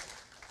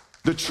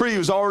 The tree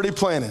was already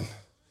planted.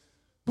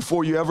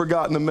 Before you ever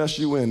got in the mess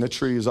you in, the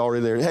tree is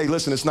already there. Hey,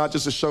 listen, it's not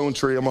just a shown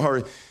tree. I'm gonna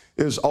hurry.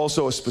 It is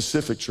also a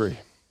specific tree,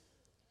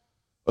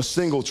 a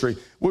single tree.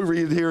 We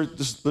read it here,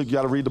 just look, you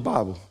gotta read the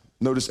Bible.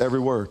 Notice every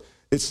word.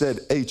 It said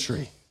a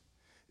tree.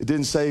 It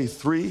didn't say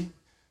 3,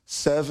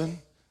 7,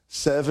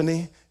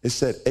 70. It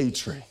said a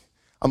tree.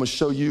 I'm gonna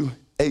show you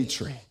a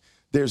tree.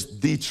 There's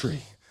the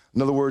tree.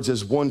 In other words,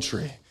 there's one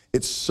tree.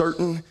 It's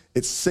certain,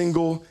 it's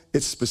single,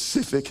 it's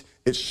specific,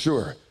 it's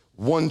sure.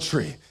 One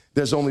tree.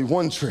 There's only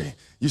one tree.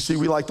 You see,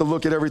 we like to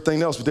look at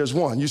everything else, but there's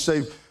one. You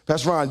say,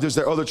 Pastor Ryan, is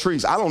there other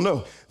trees? I don't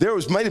know. There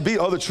was maybe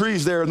other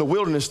trees there in the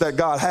wilderness that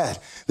God had.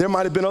 There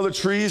might have been other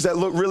trees that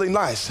looked really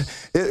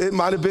nice. It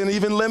might have been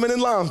even lemon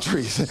and lime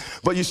trees.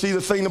 But you see, the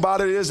thing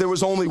about it is there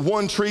was only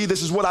one tree.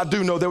 This is what I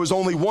do know. There was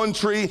only one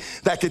tree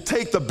that could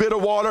take the bitter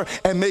water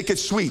and make it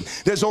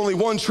sweet. There's only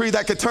one tree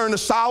that could turn the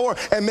sour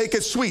and make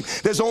it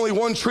sweet. There's only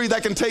one tree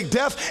that can take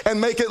death and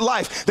make it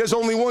life. There's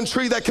only one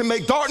tree that can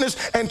make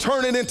darkness and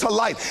turn it into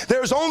light.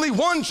 There's only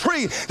one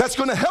tree that's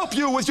going to help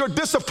you with your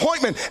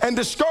disappointment and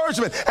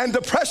discouragement and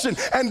depression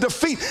and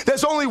defeat.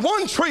 There's only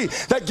one tree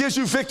that gives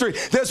you victory.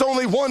 There's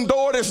only one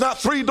door. There's not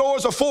 3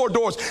 doors or 4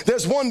 doors.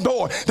 There's one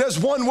door. There's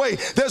one way.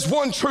 There's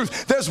one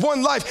truth. There's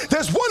one life.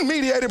 There's one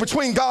mediator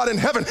between God and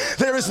heaven.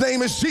 His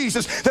name is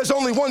Jesus. There's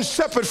only one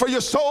shepherd for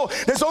your soul.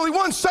 There's only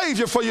one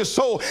savior for your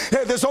soul.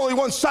 There's only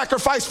one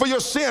sacrifice for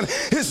your sin.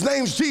 His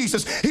name's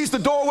Jesus. He's the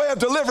doorway of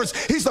deliverance.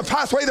 He's the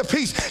pathway to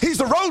peace. He's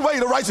the roadway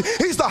to righteousness.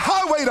 He's the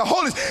highway to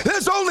holiness.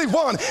 There's only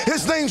one.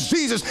 His name's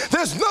Jesus.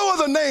 There's no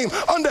other name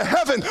under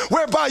heaven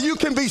whereby you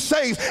can be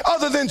saved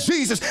other than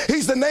Jesus.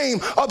 He's the name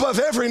above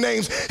every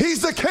name.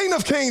 He's the King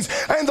of kings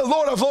and the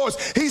Lord of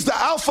lords. He's the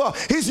Alpha.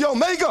 He's the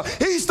Omega.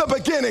 He's the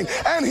beginning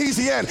and he's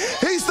the end.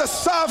 He's the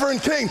sovereign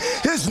King.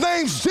 His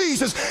name's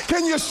Jesus.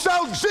 Can you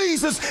shout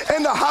Jesus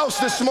in the house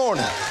this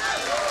morning?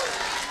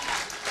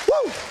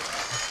 Woo!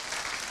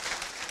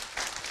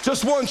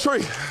 Just one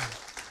tree.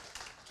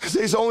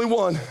 There's only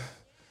one.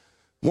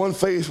 One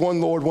faith,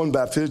 one Lord, one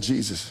baptism,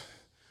 Jesus.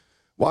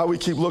 Why we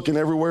keep looking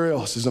everywhere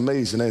else is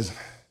amazing, isn't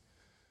it?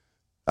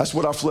 That's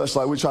what our flesh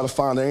like. We try to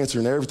find the answer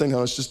and everything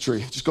else, just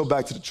tree. Just go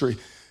back to the tree.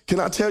 Can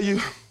I tell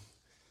you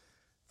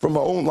from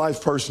my own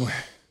life personally,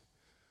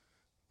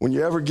 when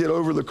you ever get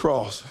over the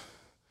cross,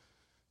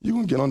 you're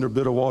going to get under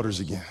bitter waters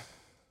again.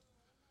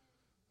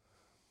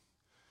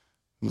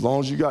 As long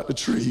as you got the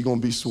tree, you're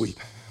going to be sweet.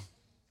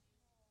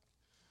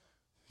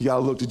 You got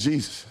to look to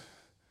Jesus.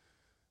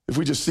 If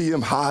we just see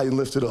him high and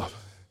lifted up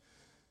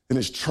and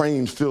his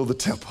train fill the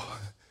temple,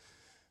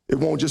 it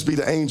won't just be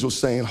the angels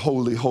saying,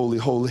 holy, holy,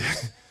 holy.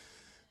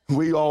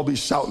 We all be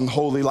shouting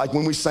holy. Like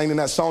when we sang in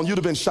that song, you'd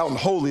have been shouting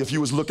holy if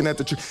you was looking at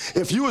the tree.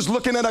 If you was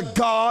looking at a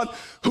God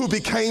who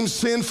became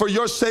sin for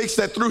your sakes,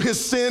 that through his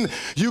sin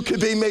you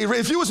could be made.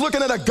 If you was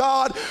looking at a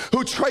God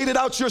who traded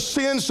out your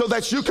sins so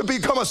that you could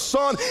become a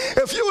son.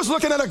 If you was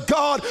looking at a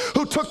God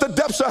who took the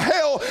depths of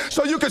hell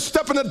so you could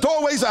step in the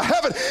doorways of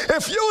heaven.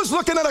 If you was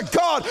looking at a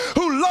God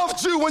who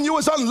loved you when you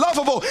was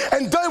unlovable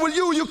and done what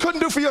you couldn't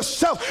do for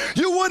yourself,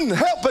 you wouldn't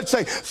help but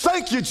say,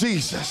 thank you,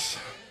 Jesus.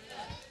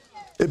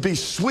 It'd be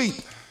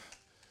sweet.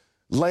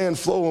 Land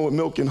flowing with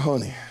milk and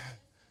honey.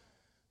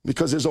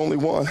 Because there's only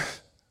one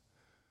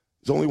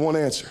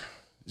answer.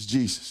 It's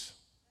Jesus.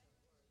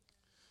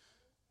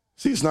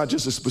 See, it's not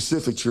just a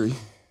specific tree,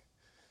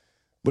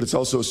 but it's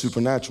also a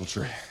supernatural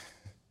tree.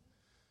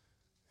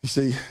 You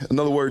see, in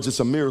other words, it's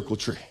a miracle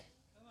tree.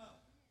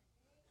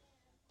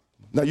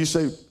 Now you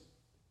say,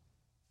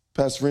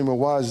 Pastor Remo,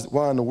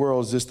 why in the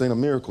world is this thing a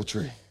miracle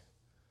tree?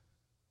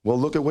 Well,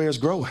 look at where it's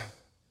growing.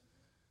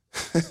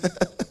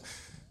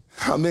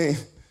 I mean,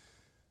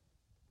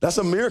 that's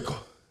a miracle.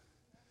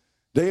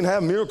 They didn't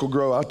have Miracle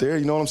Grow out there,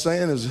 you know what I'm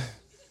saying?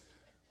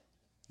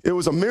 It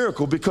was a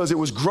miracle because it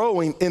was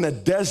growing in a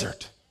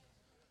desert.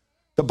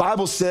 The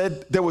Bible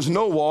said there was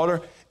no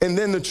water, and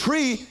then the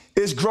tree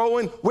is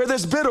growing where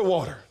there's bitter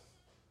water.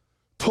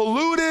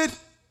 Polluted,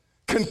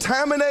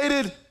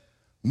 contaminated,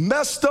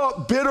 messed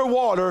up, bitter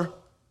water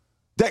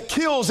that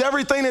kills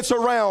everything that's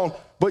around,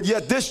 but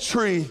yet this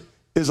tree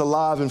is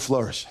alive and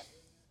flourishing.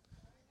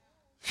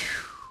 Whew.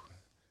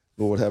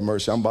 Lord have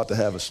mercy, I'm about to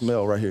have a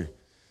smell right here.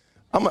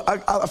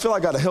 I feel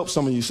like I got to help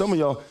some of you. Some of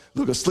y'all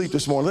look asleep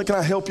this morning. Can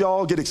I help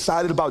y'all get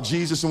excited about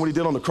Jesus and what he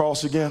did on the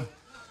cross again?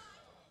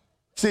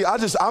 See,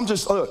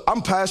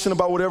 I'm passionate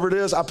about whatever it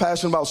is. I'm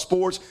passionate about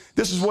sports.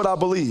 This is what I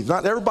believe.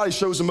 Not everybody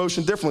shows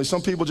emotion differently.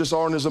 Some people just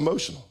aren't as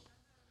emotional.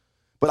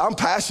 But I'm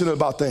passionate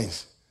about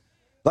things.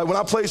 Like when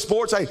I play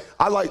sports,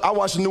 I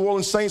watched the New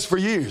Orleans Saints for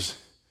years.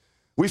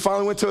 We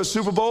finally went to a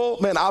Super Bowl.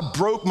 Man, I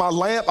broke my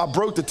lamp. I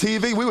broke the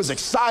TV. We was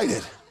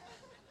excited.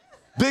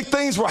 Big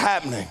things were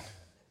happening.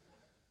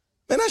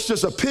 Man, that's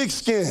just a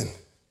pigskin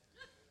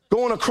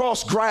going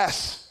across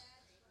grass.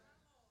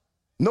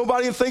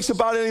 Nobody thinks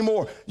about it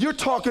anymore. You're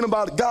talking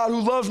about God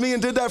who loves me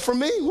and did that for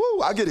me?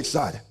 Woo, I get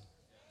excited.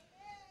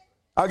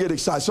 I get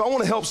excited. So I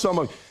want to help some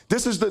of you.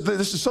 This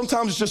is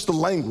sometimes it's just the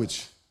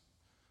language.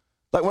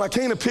 Like when I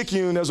came to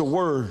Picayune, there's a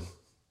word.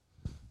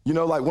 You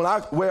know, like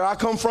where I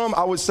come from,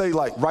 I would say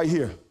like right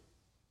here.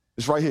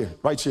 It's right here,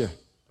 right here.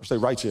 I say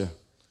right here.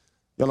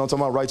 Y'all know what I'm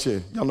talking about, right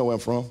here. Y'all know where I'm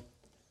from.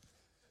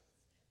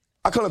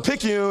 I come to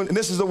Picayune, and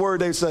this is the word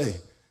they say,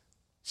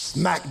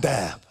 smack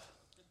dab.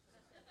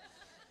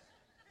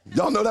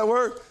 Y'all know that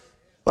word?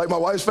 Like my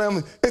wife's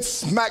family, it's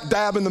smack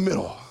dab in the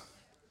middle.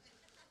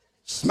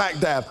 Smack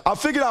dab. I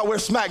figured out where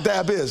smack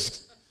dab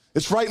is.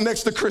 It's right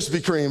next to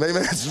Krispy Kreme,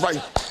 amen? It's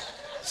right,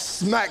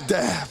 smack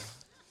dab.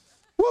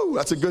 Woo,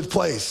 that's a good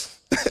place,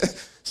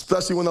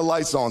 especially when the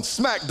light's on.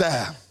 Smack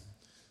dab.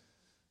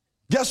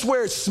 Guess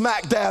where it's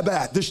smack dab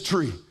at, this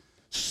tree?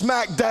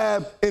 Smack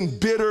dab in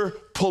bitter,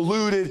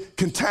 polluted,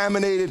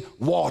 contaminated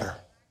water.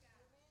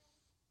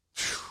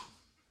 Whew.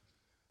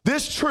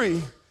 This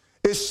tree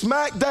is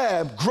smack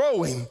dab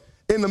growing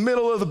in the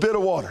middle of the bitter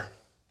water.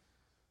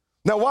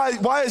 Now,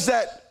 why is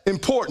that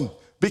important?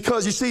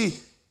 Because you see,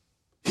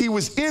 he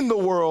was in the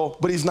world,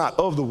 but he's not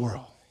of the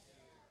world.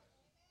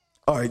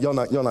 All right, y'all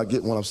not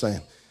getting what I'm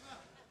saying.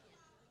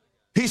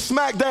 He's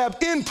smack dab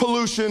in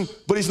pollution,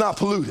 but he's not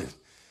polluted.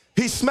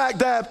 He's smack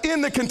dab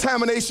in the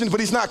contamination, but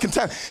he's not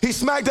contaminated. He's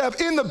smack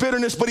dab in the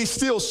bitterness, but he's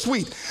still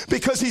sweet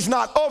because he's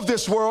not of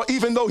this world,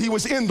 even though he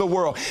was in the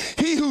world.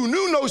 He who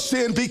knew no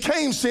sin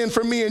became sin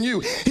for me and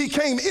you. He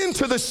came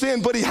into the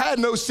sin, but he had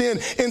no sin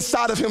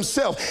inside of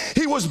himself.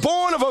 He was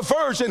born of a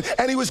virgin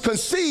and he was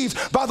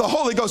conceived by the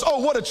Holy Ghost. Oh,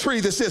 what a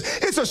tree this is.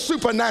 It's a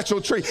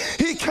supernatural tree.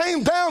 He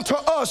came down to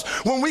us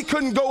when we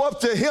couldn't go up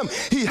to him.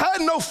 He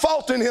had no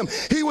fault in him.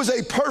 He was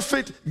a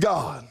perfect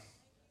God.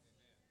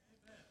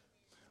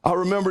 I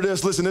remember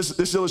this. Listen,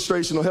 this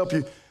illustration will help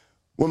you.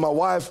 When I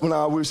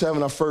was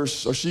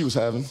having she was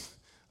having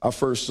our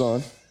first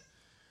son.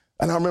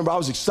 And I remember I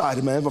was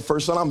excited, man. My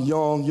first son, I'm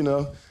young, you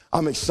know,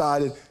 I'm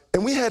excited.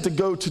 And we had to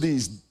go to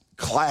these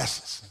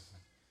classes,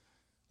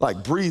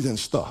 like breathing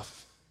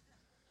stuff.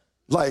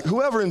 Like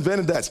whoever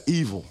invented that's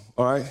evil,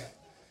 all right?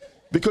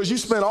 Because you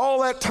spend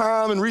all that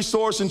time and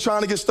resource and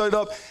trying to get studied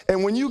up.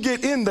 And when you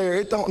get in there,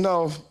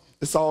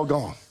 it's all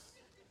gone.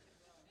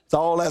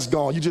 All that's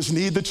gone. You just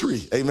need the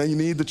tree. Amen. You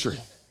need the tree.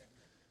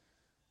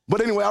 But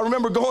anyway, I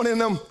remember going in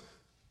them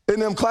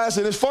classes,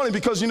 and it's funny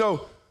because, you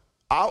know,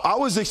 I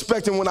was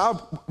expecting when I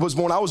was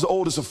born, I was the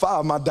oldest of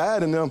five. My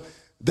dad and them,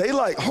 they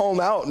like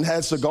hung out and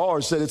had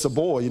cigars, said it's a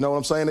boy. You know what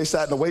I'm saying? They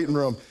sat in the waiting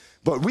room,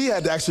 but we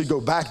had to actually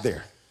go back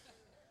there.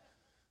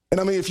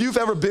 And I mean, if you've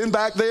ever been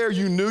back there,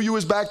 you knew you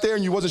was back there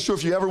and you wasn't sure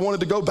if you ever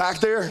wanted to go back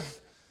there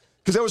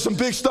because there was some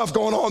big stuff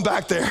going on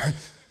back there.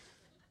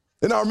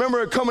 And I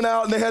remember it coming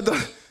out and they had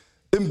the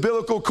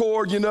umbilical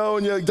cord, you know,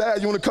 and you're like,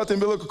 Dad, you want to cut the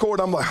umbilical cord?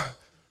 I'm like,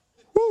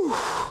 whoo,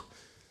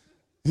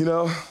 you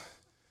know.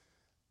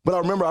 But I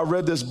remember I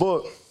read this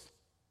book,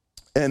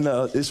 and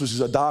this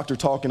was a doctor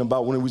talking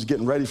about when he was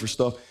getting ready for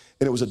stuff,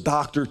 and it was a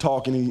doctor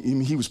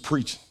talking, he was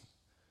preaching.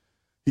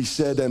 He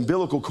said the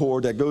umbilical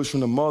cord that goes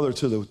from the mother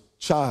to the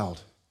child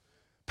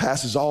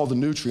passes all the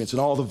nutrients and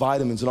all the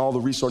vitamins and all the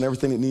resource and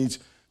everything it needs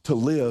to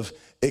live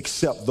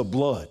except the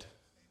blood.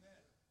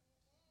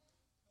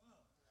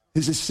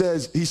 He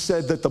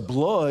said that the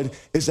blood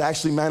is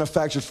actually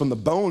manufactured from the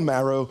bone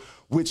marrow,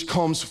 which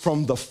comes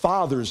from the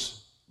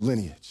father's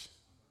lineage.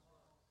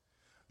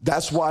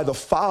 That's why the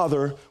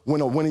father,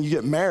 when you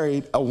get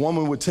married, a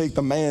woman would take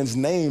the man's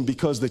name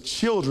because the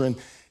children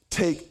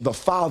take the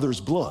father's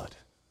blood.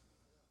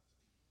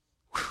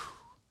 Whew.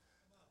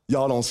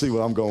 Y'all don't see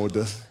where I'm going with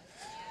this.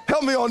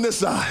 Help me on this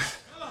side.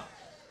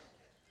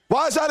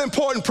 Why is that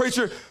important,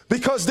 preacher?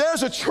 Because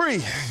there's a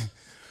tree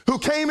who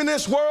came in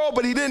this world,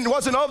 but he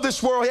wasn't of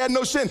this world. He had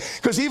no sin.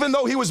 Because even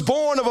though he was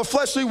born of a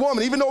fleshly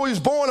woman, even though he was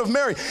born of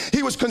Mary,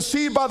 he was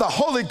conceived by the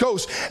Holy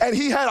Ghost. And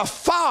he had a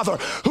father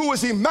who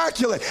was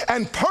immaculate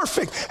and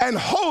perfect and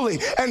holy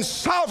and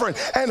sovereign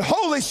and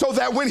holy, so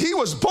that when he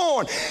was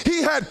born,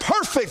 he had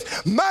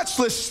perfect,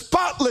 matchless,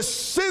 spotless,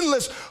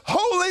 sinless,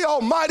 holy,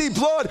 almighty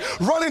blood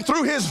running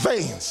through his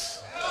veins.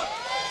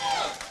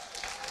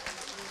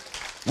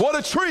 What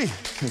a tree.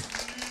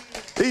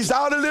 He's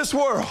out of this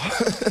world.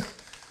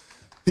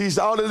 He's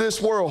out of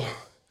this world.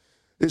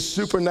 It's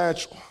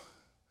supernatural.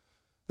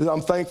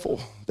 I'm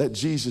thankful that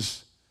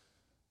Jesus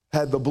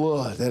had the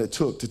blood that it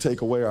took to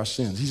take away our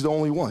sins. He's the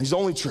only one. He's the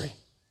only tree.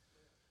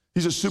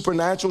 He's a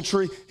supernatural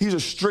tree. He's a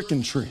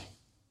stricken tree.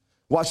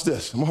 Watch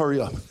this. I'm gonna hurry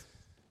up.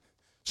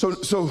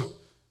 So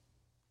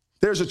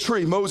there's a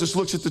tree. Moses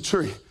looks at the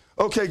tree.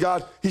 Okay,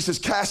 God, he says,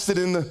 cast it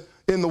in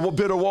the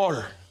bitter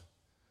water.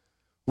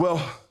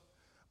 Well,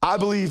 I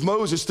believe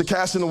Moses, to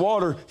cast in the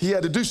water, he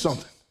had to do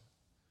something.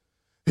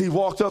 He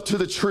walked up to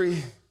the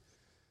tree.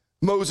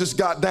 Moses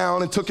got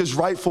down and took his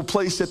rightful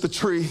place at the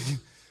tree.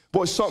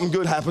 Boy, something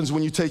good happens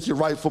when you take your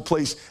rightful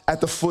place at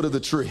the foot of the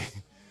tree.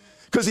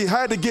 Because he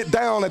had to get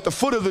down at the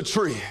foot of the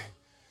tree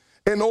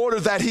in order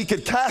that he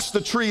could cast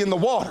the tree in the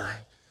water.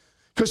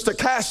 Because to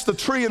cast the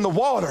tree in the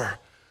water,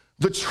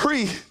 the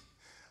tree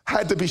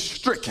had to be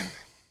stricken.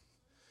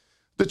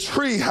 The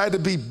tree had to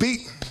be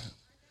beaten.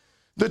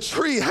 The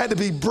tree had to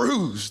be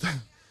bruised.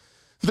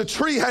 The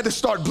tree had to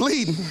start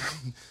bleeding.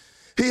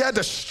 He had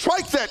to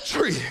strike that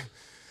tree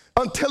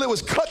until it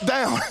was cut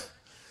down.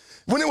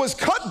 When it was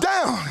cut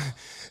down,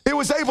 it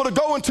was able to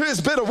go into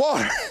his bitter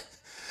water.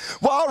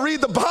 Well, I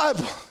read the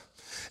Bible,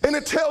 and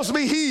it tells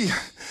me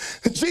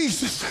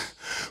Jesus,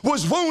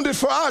 was wounded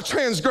for our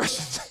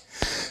transgressions.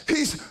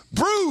 He's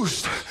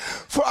bruised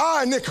for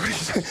our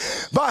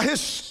iniquities. By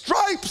his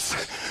stripes,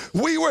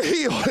 we were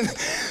healed.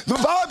 The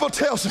Bible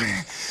tells me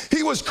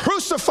he was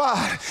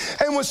crucified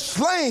and was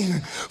slain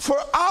for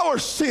our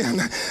sin.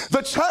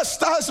 The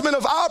chastisement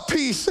of our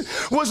peace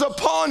was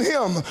upon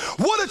him.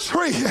 What a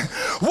tree.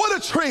 What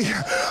a tree.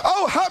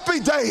 Oh,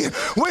 happy day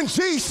when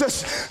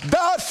Jesus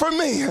died for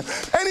me.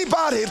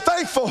 Anybody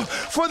thankful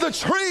for the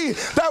tree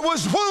that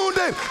was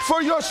wounded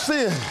for your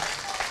sin?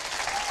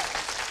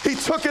 He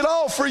took it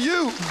all for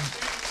you.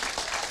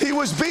 He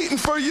was beaten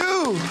for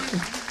you.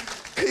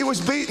 He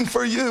was beaten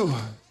for you.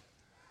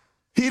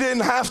 He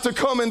didn't have to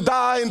come and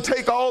die and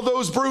take all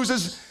those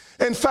bruises.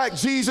 In fact,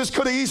 Jesus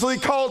could have easily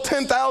called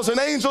 10,000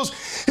 angels.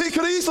 He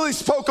could have easily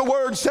spoke a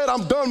word and said,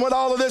 I'm done with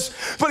all of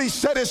this. But he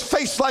set his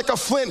face like a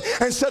flint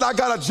and said, I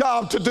got a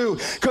job to do,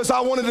 because I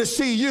wanted to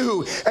see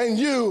you and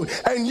you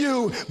and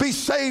you be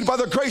saved by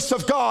the grace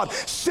of God,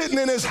 sitting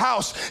in his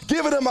house,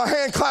 giving him a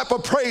hand clap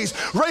of praise,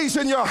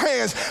 raising your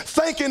hands,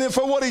 thanking him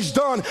for what he's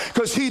done,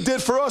 because he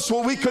did for us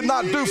what we could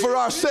not do for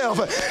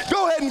ourselves.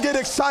 Go ahead and get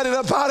excited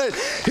about it.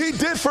 He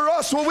did for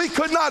us what we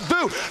could not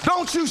do.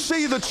 Don't you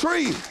see the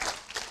tree?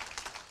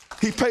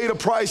 He paid a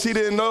price he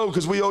didn't know,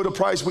 because we owed a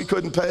price we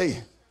couldn't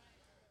pay.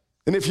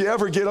 And if you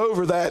ever get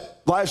over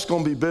that, life's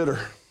going to be bitter.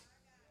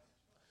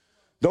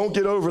 Don't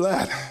get over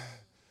that.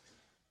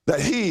 That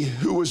he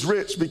who was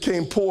rich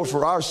became poor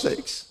for our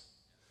sakes.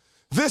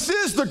 This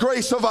is the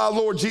grace of our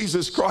Lord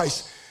Jesus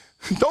Christ.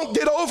 Don't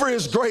get over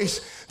his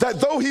grace, that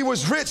though he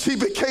was rich, he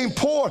became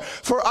poor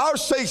for our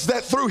sakes,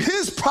 that through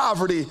his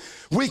poverty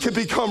we could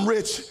become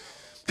rich.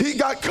 He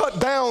got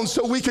cut down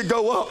so we could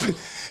go up.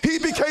 He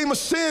became a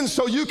sin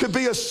so you could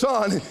be a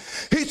son.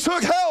 He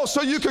took hell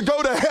so you could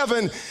go to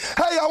heaven.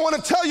 Hey, I want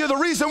to tell you the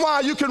reason why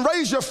you can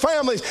raise your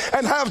families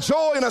and have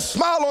joy and a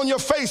smile on your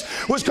face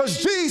was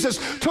because Jesus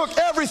took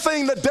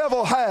everything the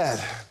devil had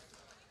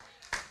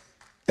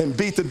and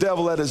beat the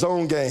devil at his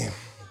own game.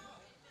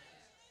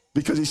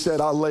 Because he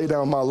said, I lay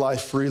down my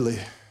life freely.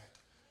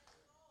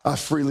 I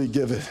freely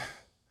give it.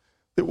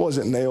 It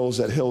wasn't nails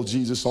that held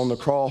Jesus on the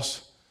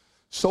cross.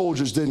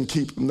 Soldiers didn't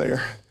keep him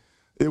there.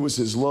 It was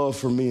his love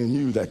for me and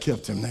you that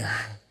kept him there.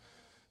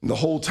 And the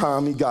whole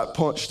time he got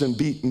punched and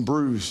beat and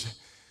bruised,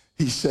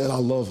 he said, I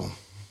love him.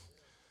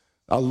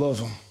 I love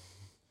him.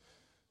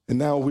 And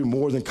now we're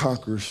more than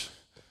conquerors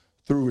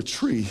through a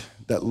tree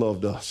that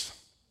loved us.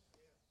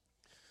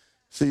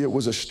 See, it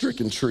was a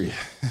stricken tree.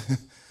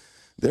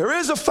 There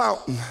is a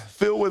fountain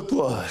filled with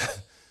blood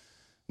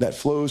that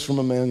flows from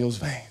Emmanuel's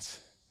veins.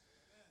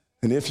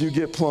 And if you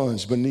get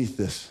plunged beneath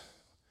this,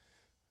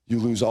 you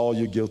lose all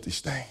your guilty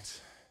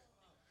stains.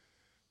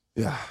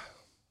 Yeah.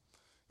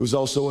 It was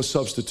also a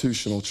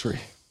substitutional tree.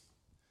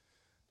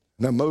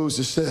 Now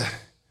Moses said,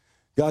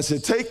 God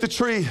said, take the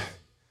tree,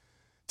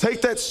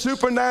 take that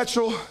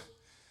supernatural,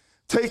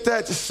 take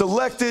that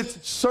selected,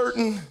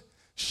 certain,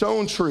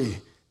 shown tree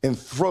and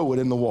throw it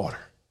in the water.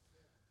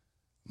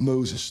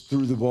 Moses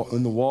threw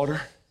in the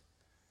water,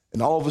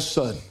 and all of a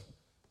sudden,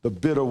 the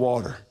bitter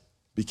water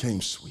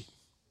became sweet.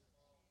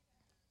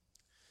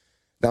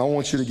 Now I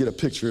want you to get a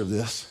picture of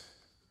this.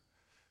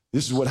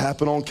 This is what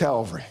happened on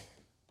Calvary.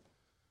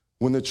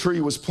 when the tree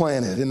was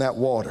planted in that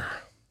water,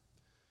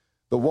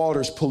 the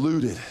water's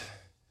polluted.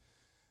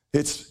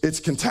 It's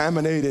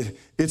contaminated.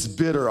 It's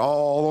bitter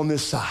all on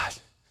this side.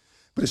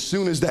 But as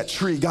soon as that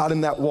tree got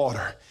in that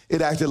water,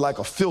 it acted like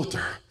a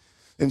filter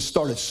and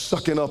started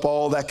sucking up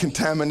all that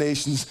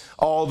contaminations,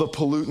 all the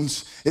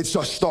pollutants. It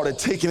just started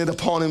taking it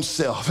upon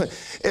himself.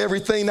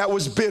 Everything that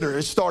was bitter,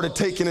 it started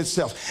taking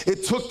itself.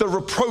 It took the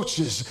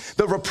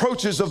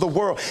reproaches of the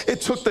world.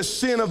 It took the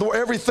sin of the world,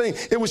 everything.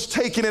 It was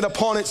taking it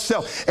upon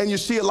itself. And you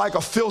see it like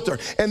a filter.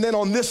 And then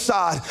on this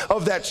side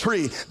of that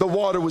tree, the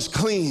water was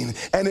clean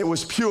and it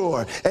was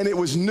pure and it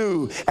was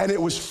new and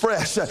it was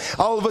fresh.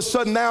 All of a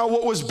sudden now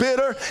what was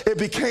bitter, it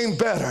became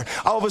better.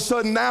 All of a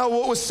sudden now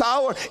what was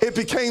sour, it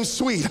became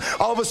sweet.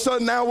 All of a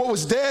sudden now what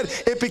was dead,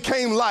 it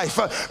became life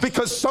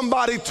because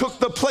somebody took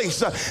the place.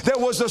 There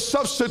was a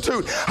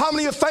substitute. How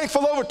many are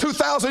thankful over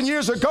 2,000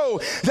 years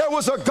ago there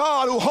was a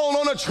God who hung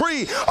on a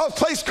tree, a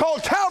place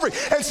called Calvary,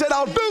 and said,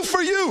 I'll do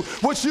for you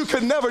what you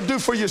could never do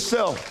for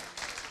yourself.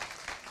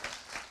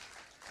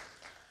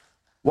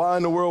 Why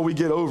in the world we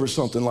get over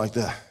something like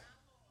that?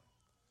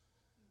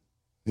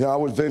 Yeah, I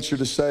would venture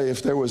to say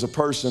if there was a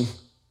person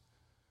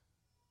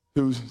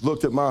who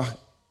looked at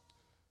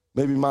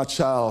maybe my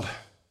child,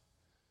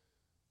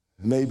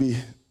 maybe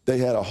they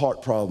had a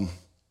heart problem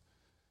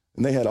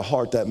and they had a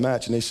heart that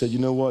matched and they said, you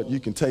know what, you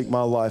can take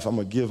my life, I'm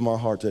gonna give my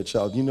heart to that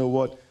child. You know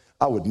what,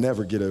 I would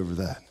never get over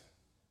that.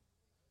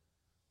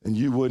 And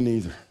you wouldn't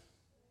either.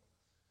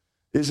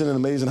 Isn't it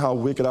amazing how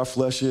wicked our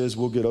flesh is?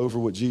 We'll get over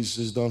what Jesus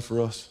has done for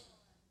us.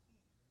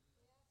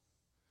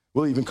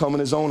 We'll even come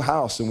in his own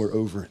house and we're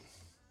over it.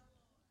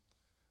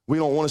 We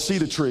don't want to see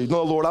the tree.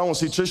 No, Lord, I want to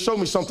see the tree. Show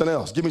me something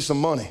else. Give me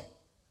some money.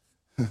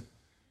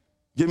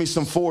 Give me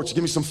some fortune,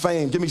 give me some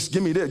fame, give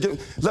me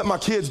this. Let my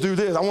kids do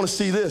this. I want to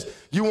see this.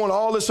 You want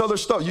all this other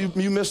stuff.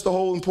 You missed the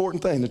whole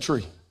important thing, the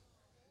tree.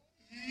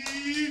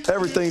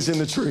 Everything's in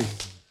the tree.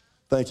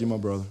 Thank you, my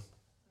brother.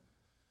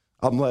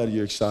 I'm glad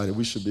you're excited.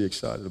 We should be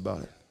excited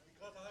about it.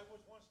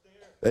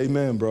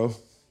 Amen, bro.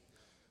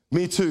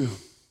 Me too.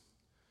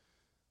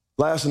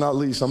 Last and not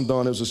least, I'm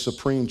done. It was a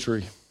supreme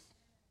tree.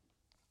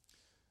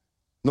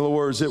 In other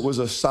words, it was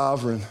a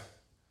sovereign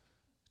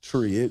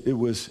tree.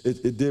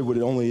 It did what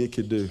only it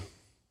could do.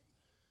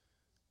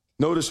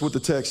 Notice what the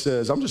text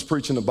says. I'm just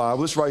preaching the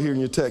Bible. It's right here in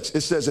your text.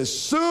 It says, as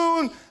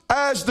soon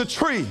as the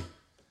tree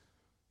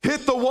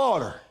hit the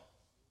water,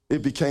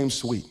 it became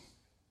sweet.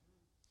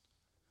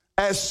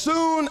 As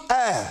soon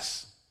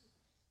as.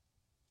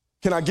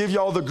 Can I give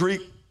y'all the Greek?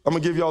 I'm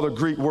going to give y'all the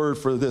Greek word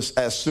for this,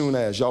 as soon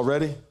as. Y'all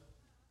ready?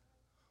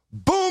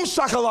 Boom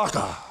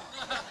shakalaka.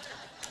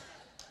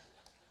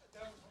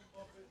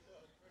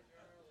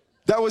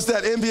 That was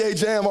that NBA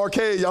Jam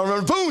arcade. Y'all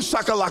remember? Boom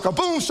shakalaka,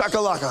 boom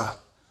shakalaka.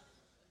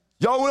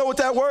 Y'all know what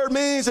that word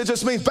means? It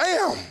just means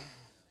bam.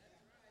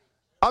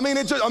 I mean,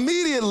 it just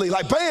immediately,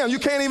 like bam, you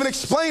can't even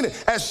explain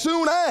it. As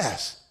soon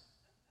as.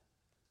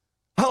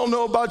 I don't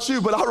know about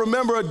you, but I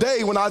remember a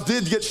day when I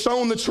did get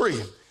shown the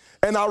tree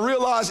and I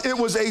realized it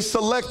was a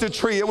selected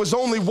tree. It was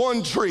only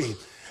one tree.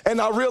 And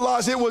I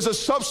realized it was a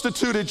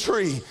substituted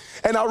tree.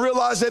 And I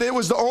realized that it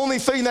was the only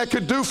thing that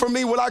could do for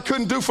me what I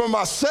couldn't do for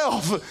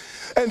myself.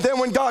 And then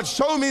when God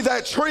showed me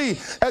that tree,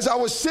 as I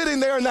was sitting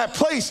there in that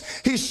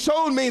place, he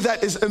showed me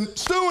that as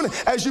soon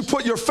as you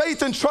put your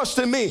faith and trust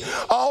in me,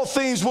 all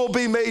things will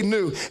be made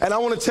new. And I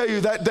want to tell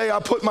you, that day I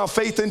put my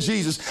faith in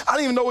Jesus. I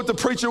didn't even know what the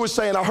preacher was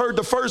saying. I heard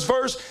the first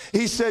verse.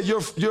 He said,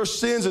 your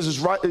sins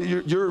is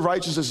your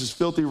righteousness is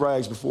filthy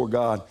rags before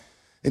God.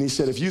 And he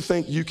said, if you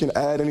think you can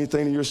add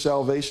anything to your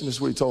salvation, this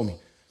is what he told me.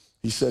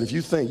 He said, if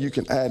you think you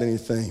can add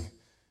anything,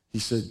 he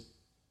said,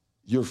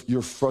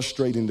 you're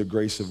frustrating the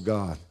grace of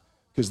God.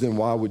 Because then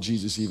why would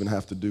Jesus even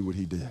have to do what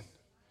he did?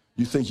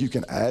 You think you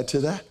can add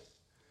to that?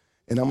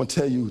 And I'm going to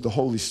tell you, the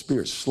Holy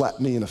Spirit slapped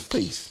me in the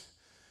face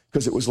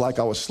because it was like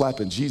I was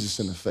slapping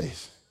Jesus in the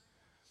face.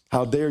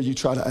 How dare you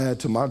try to add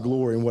to my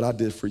glory and what I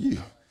did for you?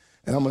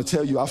 And I'm going to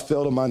tell you, I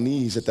fell to my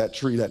knees at that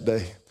tree that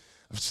day.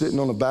 I'm sitting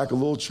on the back of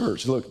a little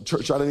church. Look,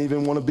 church I didn't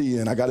even want to be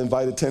in. I got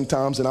invited 10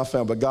 times and I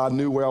found, but God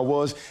knew where I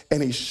was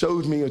and he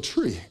showed me a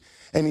tree.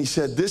 And he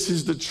said, this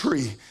is the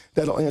tree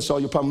that'll answer all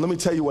your problems. Let me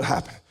tell you what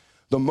happened.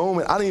 The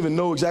moment, I didn't even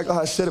know exactly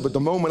how I said it, but the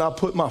moment I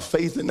put my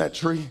faith in that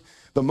tree,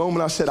 the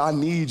moment I said, I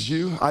need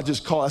you, I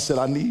said,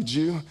 I need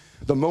you.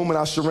 The moment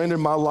I surrendered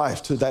my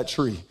life to that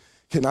tree,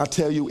 can I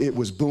tell you, it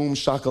was boom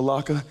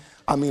shakalaka.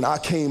 I mean, I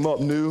came up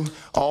new.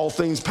 All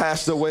things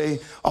passed away.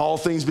 All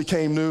things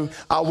became new.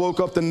 I woke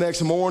up the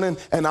next morning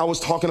and I was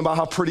talking about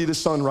how pretty the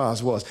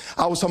sunrise was.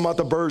 I was talking about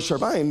the bird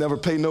chirp. I ain't never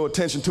paid no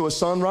attention to a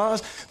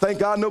sunrise. Thank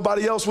God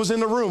nobody else was in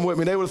the room with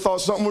me. They would have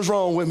thought something was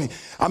wrong with me.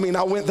 I mean,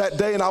 I went that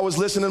day and I was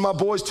listening to my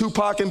boys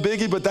Tupac and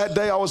Biggie, but that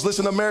day I was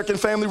listening to American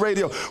Family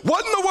Radio.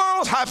 What in the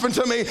world happened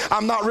to me?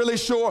 I'm not really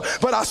sure,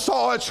 but I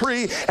saw a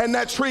tree and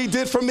that tree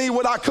did for me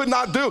what I could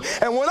not do.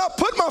 And when I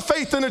put my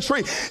faith in the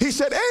tree, he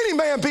said, any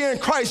man be in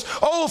Christ,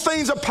 old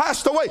things have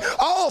passed away.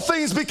 All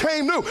things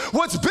became new.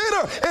 What's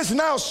bitter is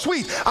now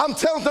sweet. I'm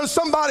telling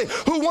somebody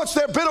who wants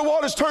their bitter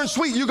waters turned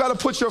sweet, you got to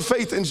put your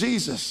faith in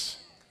Jesus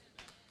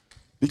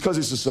because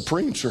it's a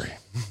supreme tree.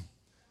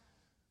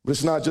 But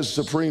it's not just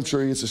a supreme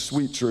tree, it's a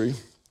sweet tree.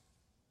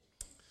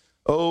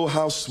 Oh,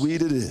 how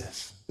sweet it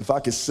is. If I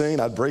could sing,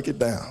 I'd break it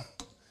down.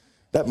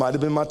 That might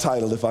have been my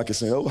title if I could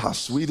sing. Oh, how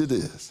sweet it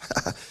is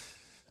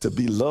to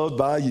be loved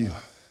by you.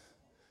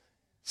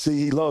 See,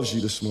 he loves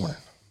you this morning.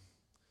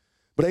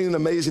 But ain't it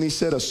amazing? He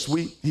said a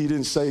sweet, he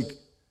didn't say,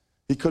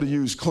 he could have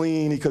used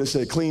clean, he could have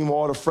said clean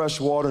water, fresh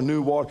water,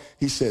 new water.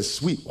 He said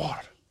sweet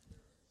water.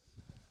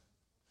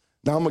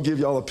 Now I'm gonna give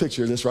y'all a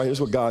picture of this right here. This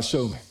is what God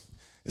showed me.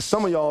 And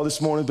some of y'all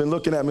this morning have been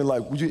looking at me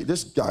like,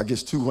 this guy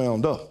gets too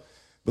wound up.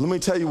 But let me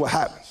tell you what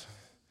happens.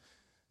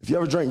 If you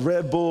ever drink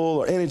Red Bull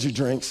or energy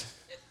drinks,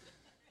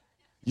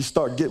 you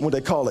start getting what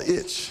they call an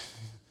itch.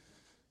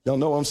 Y'all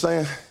know what I'm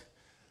saying?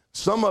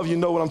 Some of you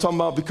know what I'm talking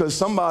about because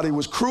somebody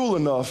was cruel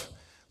enough,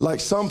 like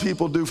some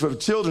people do for the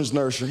children's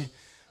nursery,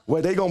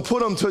 where they gonna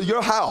put them to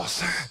your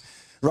house,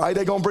 right?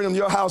 They gonna bring them to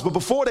your house, but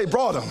before they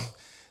brought them,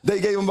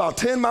 they gave them about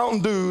 10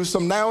 Mountain Dews,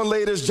 some Now and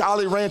Laters,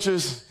 Jolly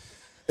Ranchers,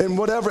 and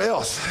whatever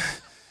else.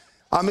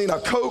 I mean, a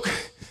Coke.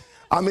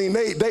 I mean,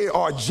 they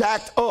are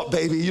jacked up,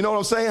 baby. You know what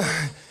I'm saying?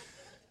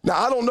 Now,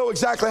 I don't know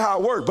exactly how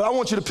it worked, but I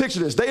want you to picture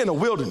this. They in the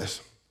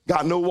wilderness,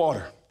 got no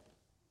water.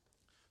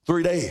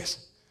 3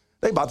 days.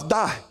 They about to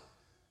die.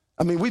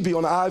 I mean, we be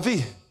on the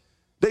IV.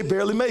 They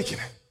barely making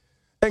it.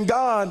 And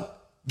God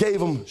gave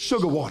them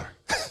sugar water.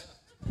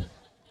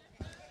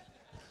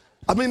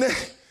 I mean,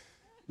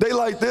 they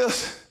like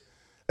this,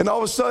 and all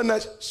of a sudden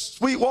that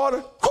sweet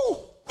water, whoo,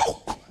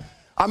 whoo.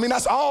 I mean,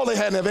 that's all they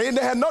had in their veins.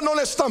 They had nothing on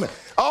their stomach.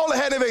 All they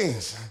had in their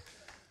veins.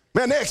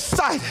 Man, they're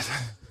excited.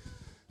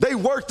 They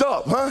worked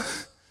up, huh?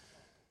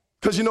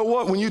 Because you know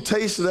what? When you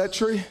taste that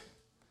tree,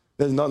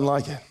 there's nothing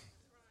like it.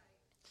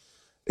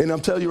 And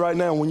I'm telling you right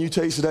now, when you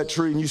taste that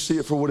tree and you see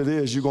it for what it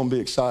is, you're going to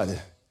be excited.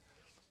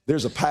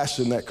 There's a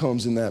passion that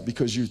comes in that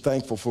because you're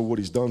thankful for what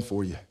he's done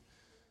for you.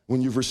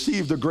 When you've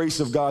received the grace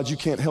of God, you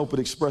can't help but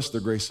express the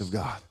grace of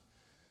God.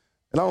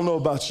 And I don't know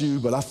about you,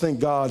 but I think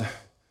God,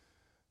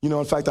 you know,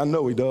 in fact, I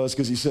know he does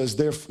because he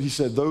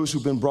said, those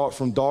who've been brought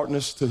from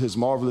darkness to his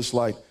marvelous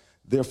light,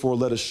 therefore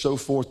let us show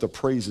forth the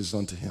praises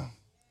unto him.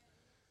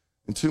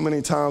 And too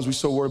many times we're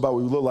so worried about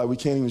what we look like, we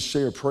can't even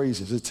share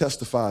praises. It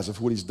testifies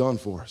of what he's done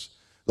for us.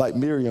 Like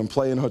Miriam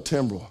playing her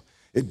timbrel.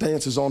 It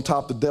dances on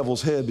top of the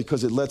devil's head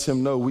because it lets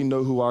him know we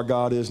know who our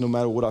God is no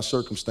matter what our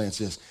circumstance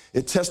is.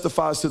 It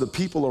testifies to the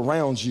people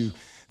around you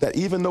that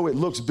even though it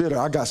looks bitter,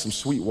 I got some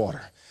sweet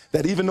water.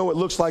 That even though it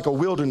looks like a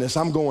wilderness,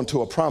 I'm going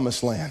to a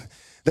promised land.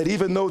 That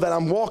even though that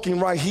I'm walking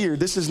right here,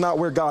 this is not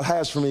where God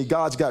has for me.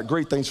 God's got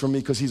great things for me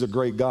because he's a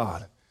great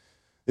God.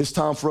 It's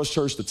time for us,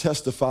 church, to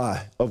testify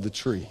of the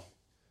tree.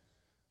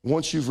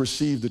 Once you've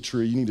received the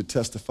tree, you need to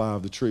testify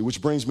of the tree,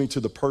 which brings me to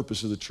the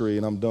purpose of the tree,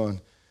 and I'm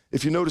done.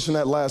 If you notice in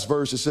that last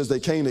verse, it says they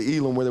came to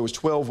Elim where there was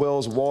 12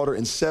 wells of water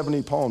and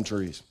 70 palm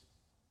trees.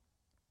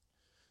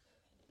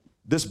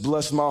 This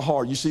blessed my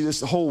heart. You see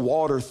this whole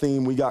water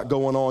theme we got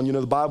going on. You know,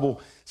 the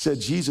Bible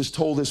said Jesus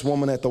told this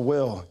woman at the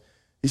well,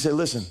 he said,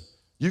 listen,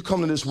 you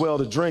come to this well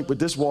to drink, but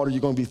this water,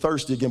 you're going to be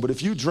thirsty again. But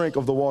if you drink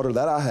of the water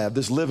that I have,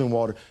 this living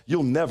water,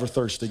 you'll never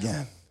thirst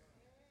again.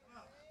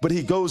 But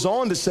he goes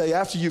on to say,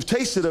 after you've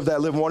tasted of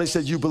that living water, he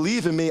said, you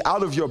believe in me,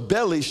 out of your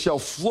belly shall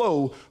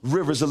flow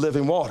rivers of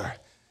living water.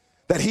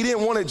 That he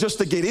didn't want it just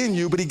to get in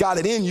you, but he got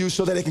it in you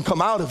so that it can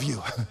come out of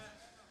you.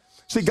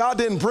 See, God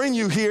didn't bring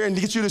you here and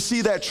get you to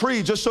see that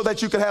tree just so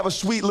that you could have a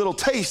sweet little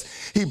taste.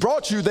 He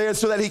brought you there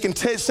so that he can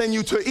send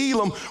you to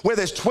Elim where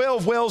there's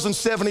 12 wells and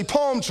 70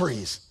 palm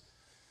trees.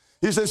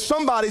 He says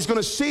somebody's going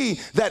to see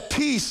that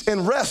peace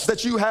and rest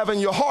that you have in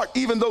your heart,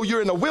 even though you're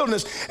in the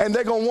wilderness, and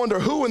they're going to wonder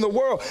how in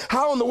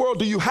the world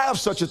do you have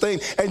such a thing?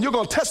 And you're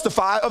going to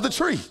testify of the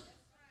tree.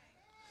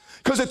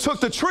 Because it took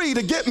the tree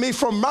to get me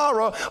from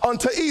Mara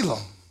unto Elim.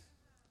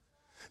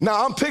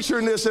 Now I'm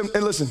picturing this, and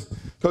listen,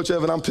 Coach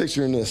Evan, I'm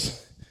picturing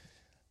this.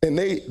 And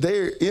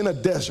they're in a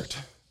desert.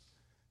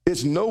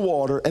 It's no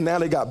water, and now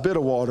they got bitter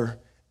water.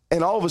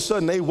 And all of a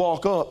sudden they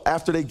walk up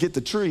after they get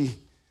the tree,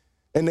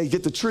 and they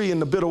get the tree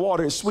and the bitter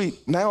water is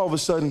sweet. Now all of a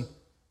sudden,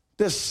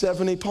 there's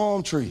 70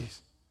 palm trees.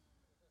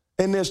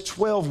 And there's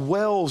 12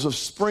 wells of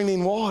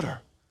springing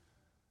water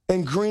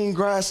and green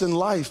grass and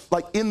life,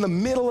 like in the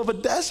middle of a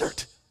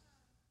desert.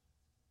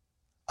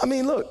 I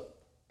mean, look,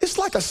 it's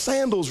like a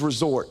sandals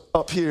resort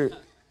up here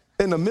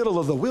in the middle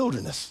of the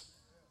wilderness.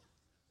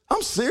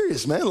 I'm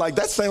serious, man. Like,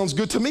 that sounds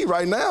good to me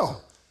right now.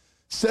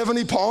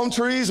 70 palm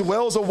trees,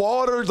 wells of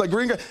water, like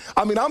green.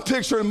 I mean, I'm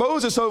picturing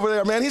Moses over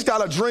there, man. He's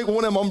got a drink with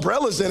one of them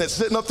umbrellas in it,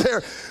 sitting up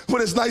there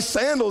with his nice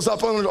sandals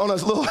up under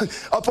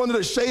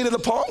the shade of the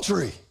palm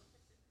tree.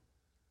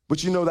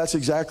 But you know, that's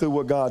exactly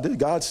what God did.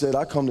 God said,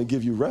 I come to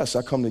give you rest.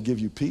 I come to give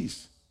you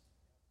peace.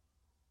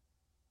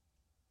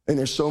 And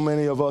there's so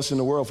many of us in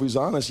the world, if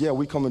we're honest, yeah,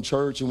 we come to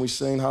church and we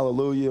sing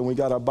hallelujah and we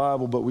got our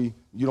Bible, but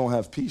you don't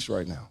have peace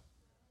right now.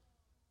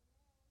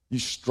 You're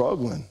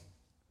struggling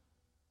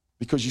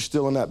because you're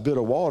still in that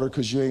bitter water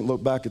because you ain't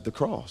looked back at the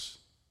cross.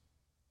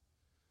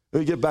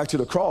 When you get back to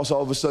the cross,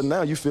 all of a sudden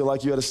now you feel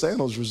like you're at a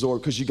sandals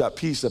resort because you got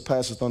peace that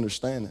passeth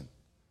understanding.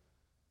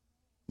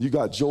 You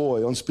got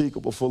joy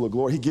unspeakable, full of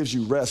glory. He gives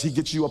you rest. He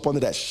gets you up under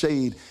that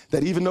shade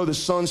that even though the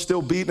sun's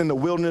still beating in the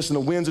wilderness and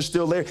the winds are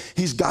still there,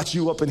 he's got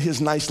you up in his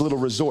nice little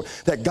resort.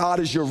 That God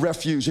is your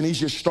refuge and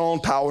he's your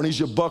strong tower and he's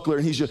your buckler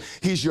and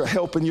he's your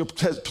help in your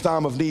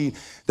time of need.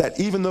 That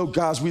even though,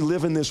 guys, we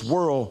live in this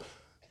world,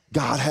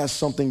 God has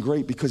something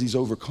great because he's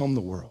overcome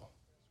the world.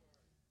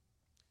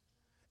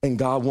 And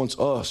God wants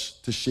us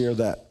to share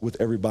that with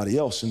everybody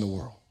else in the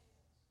world.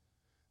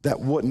 That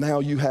what now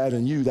you had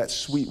in you, that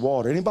sweet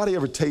water. Anybody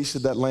ever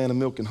tasted that land of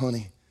milk and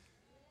honey?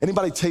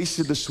 Anybody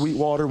tasted the sweet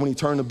water when he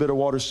turned the bitter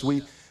water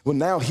sweet? Well,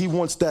 now he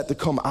wants that to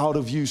come out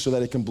of you so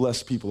that it can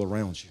bless people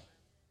around you.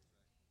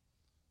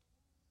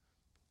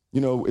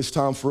 You know, it's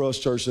time for us,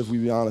 church, if we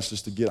be honest,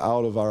 just to get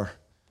out of our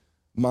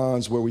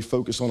minds where we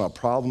focus on our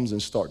problems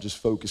and start just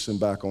focusing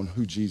back on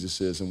who Jesus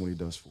is and what he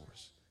does for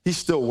us. He's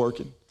still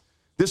working.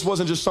 This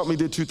wasn't just something he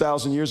did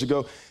 2,000 years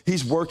ago.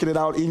 He's working it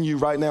out in you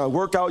right now.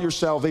 Work out your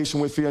salvation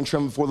with fear and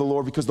trembling before the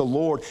Lord because the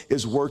Lord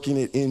is working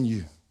it in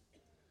you.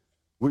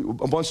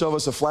 A bunch of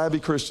us are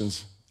flabby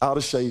Christians, out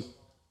of shape,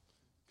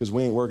 because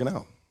we ain't working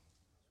out.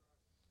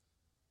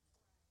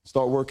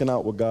 Start working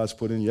out what God's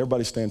put in you.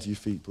 Everybody stand to your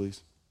feet,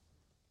 please.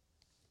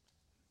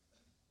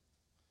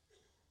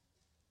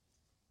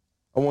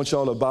 I want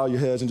y'all to bow your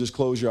heads and just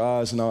close your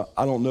eyes. And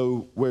I don't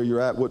know where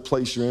you're at, what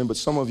place you're in, but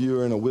some of you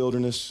are in a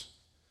wilderness.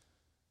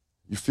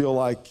 You feel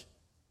like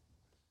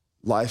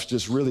life's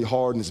just really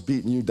hard and it's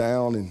beating you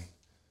down. And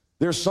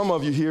there's some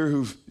of you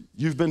here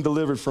you've been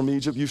delivered from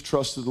Egypt. You've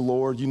trusted the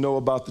Lord. You know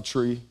about the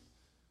tree.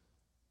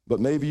 But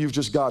maybe you've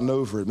just gotten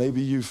over it.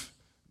 Maybe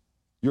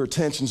your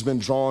attention's been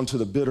drawn to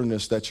the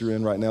bitterness that you're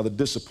in right now, the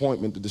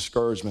disappointment, the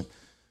discouragement.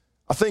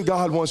 I think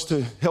God wants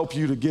to help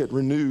you to get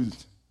renewed,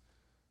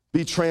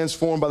 be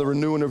transformed by the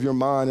renewing of your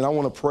mind. And I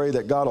want to pray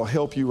that God will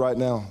help you right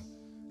now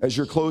as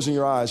you're closing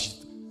your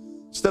eyes.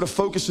 Instead of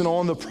focusing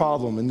on the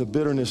problem and the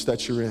bitterness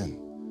that you're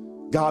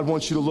in, God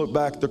wants you to look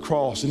back at the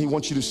cross and he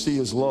wants you to see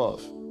his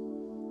love.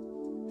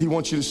 He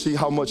wants you to see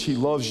how much he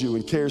loves you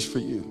and cares for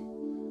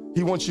you.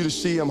 He wants you to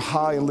see him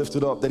high and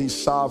lifted up, that he's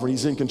sovereign,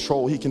 he's in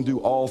control, he can do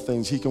all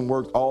things, he can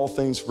work all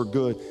things for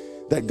good,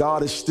 that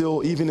God is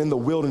still, even in the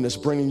wilderness,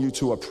 bringing you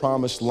to a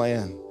promised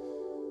land.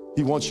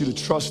 He wants you to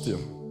trust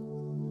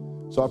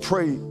him. So I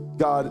pray,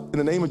 God, in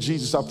the name of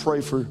Jesus, I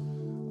pray for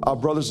our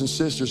brothers and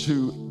sisters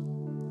who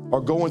are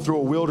going through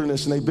a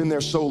wilderness and they've been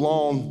there so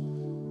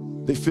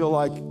long, they feel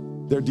like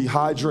they're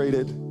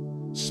dehydrated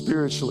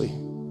spiritually.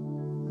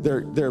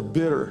 They're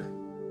bitter.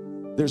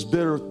 There's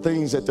bitter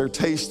things that they're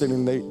tasting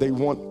and they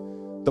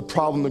want the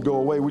problem to go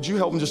away. Would you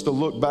help them just to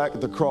look back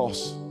at the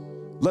cross?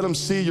 Let them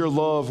see your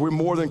love. We're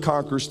more than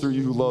conquerors through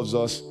you who loves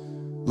us.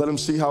 Let them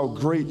see how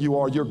great you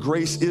are. Your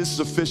grace is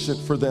sufficient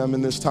for them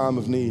in this time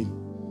of need.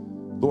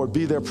 Lord,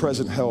 be their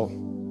present help.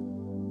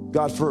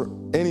 God, for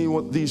any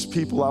of these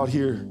people out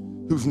here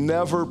who've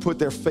never put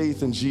their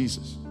faith in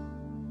Jesus.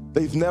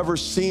 They've never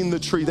seen the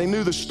tree. They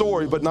knew the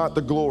story, but not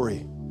the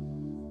glory.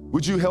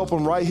 Would you help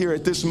them right here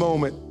at this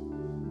moment?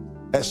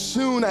 As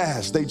soon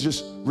as they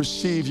just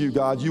receive you,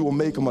 God, you will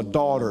make them a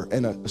daughter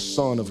and a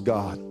son of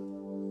God.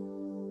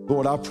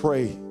 Lord, I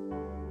pray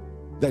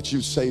that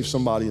you save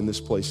somebody in this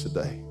place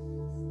today.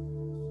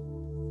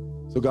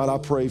 So God, I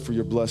pray for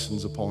your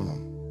blessings upon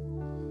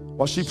them.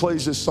 While she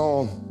plays this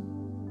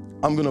song,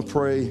 I'm gonna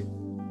pray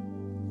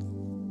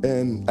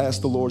and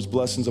ask the Lord's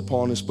blessings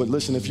upon us. But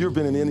listen, if you've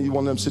been in any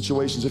one of them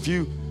situations, if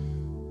you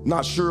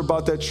not sure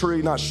about that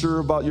tree, not sure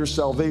about your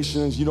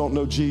salvation, you don't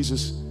know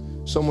Jesus,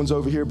 someone's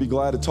over here, be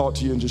glad to talk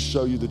to you and just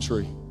show you the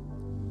tree.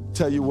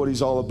 Tell you what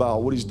he's all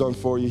about, what he's done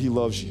for you. He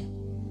loves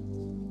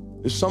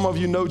you. If some of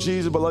you know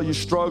Jesus, but you're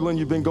struggling,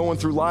 you've been going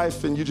through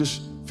life and you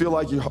just feel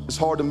like it's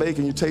hard to make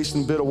and you're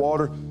tasting bitter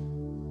water,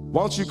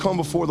 why don't you come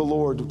before the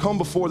Lord, come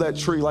before that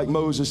tree like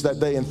Moses that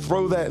day and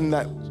throw that in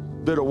that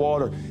bitter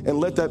water and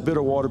let that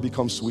bitter water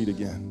become sweet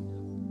again.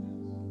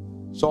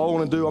 So all I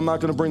want to do, I'm not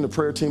going to bring the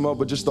prayer team up,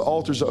 but just the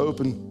altars are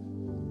open.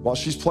 While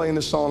she's playing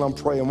this song, I'm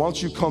praying. Why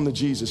don't you come to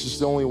Jesus? It's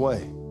the only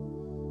way.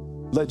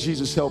 Let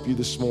Jesus help you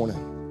this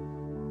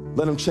morning.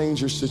 Let him change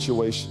your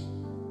situation.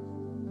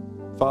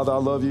 Father, I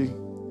love you,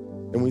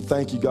 and we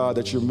thank you, God,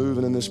 that you're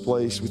moving in this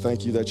place. We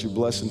thank you that you're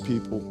blessing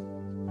people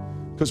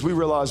because we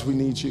realize we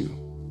need you.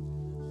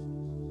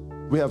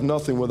 We have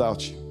nothing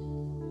without you.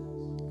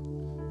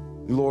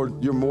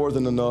 Lord, you're more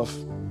than enough.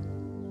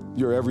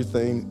 You're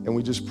everything. And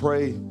we just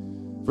pray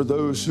for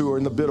those who are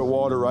in the bitter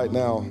water right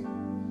now.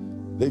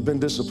 They've been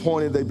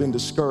disappointed. They've been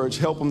discouraged.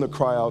 Help them to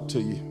cry out to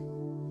you.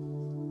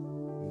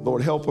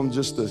 Lord, help them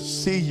just to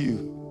see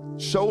you.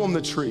 Show them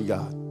the tree,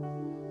 God.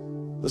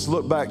 Let's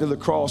look back to the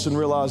cross and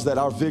realize that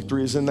our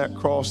victory is in that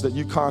cross, that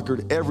you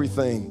conquered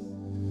everything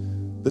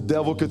the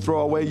devil could throw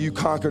away. You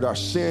conquered our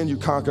sin. You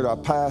conquered our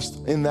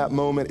past. In that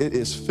moment, it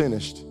is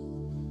finished.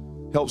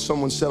 Help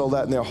someone settle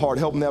that in their heart.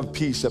 Help them have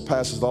peace that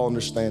passes all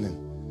understanding.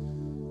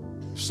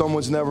 If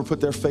someone's never put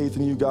their faith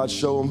in you, God,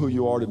 show them who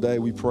you are today,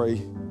 we pray.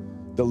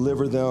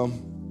 Deliver them.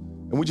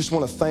 And we just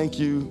want to thank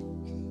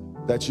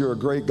you that you're a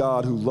great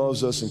God who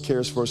loves us and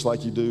cares for us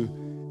like you do,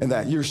 and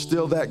that you're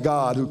still that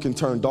God who can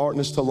turn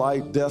darkness to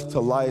light, death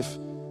to life,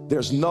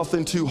 There's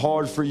nothing too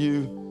hard for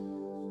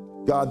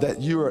you, God,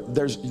 that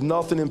there's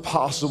nothing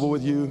impossible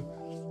with you.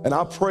 And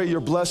I pray your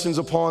blessings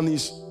upon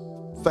these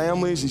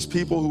families, these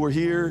people who are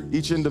here,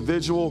 each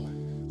individual.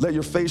 Let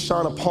your face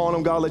shine upon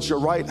them, God. Let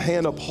your right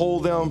hand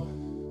uphold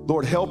them.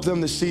 Lord, help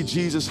them to see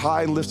Jesus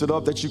high and lifted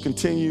up, that you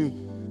continue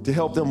to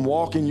help them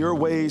walk in your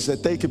ways,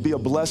 that they could be a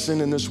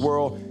blessing in this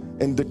world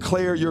and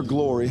declare your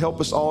glory.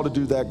 Help us all to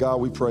do that,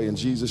 God, we pray in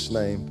Jesus'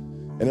 name.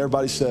 And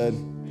everybody said,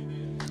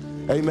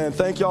 amen.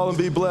 Thank y'all and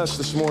be blessed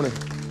this morning.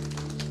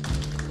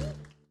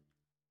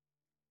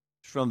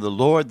 From the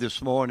Lord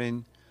this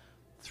morning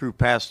through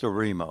Pastor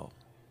Remo.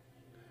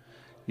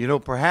 You know,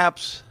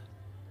 perhaps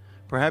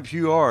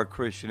you are a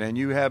Christian and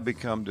you have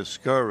become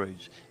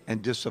discouraged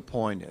and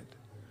disappointed.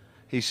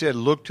 He said,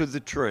 look to the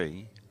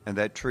tree, and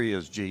that tree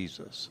is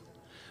Jesus.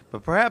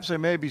 But perhaps there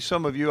may be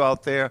some of you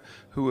out there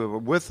who are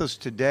with us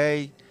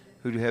today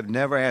who have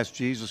never asked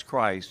Jesus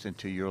Christ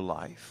into your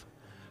life.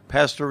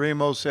 Pastor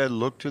Remo said,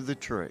 look to the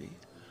tree,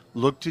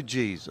 look to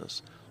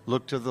Jesus,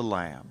 look to the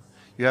Lamb.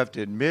 You have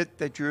to admit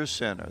that you're a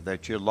sinner,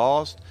 that you're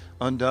lost,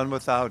 undone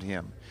without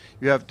him.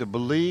 You have to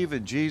believe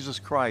in Jesus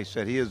Christ,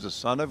 that he is the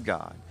Son of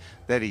God,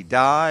 that he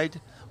died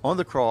on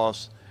the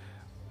cross,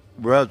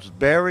 was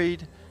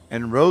buried,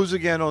 and rose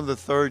again on the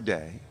third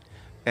day.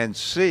 And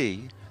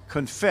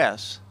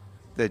confess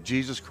that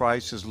Jesus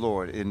Christ is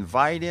Lord.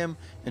 Invite him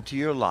into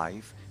your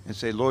life and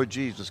say, Lord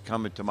Jesus,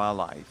 come into my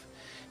life.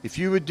 If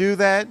you would do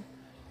that,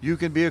 you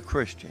can be a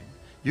Christian.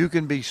 You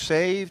can be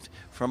saved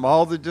from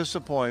all the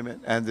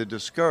disappointment and the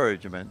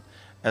discouragement,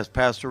 as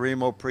Pastor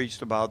Remo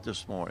preached about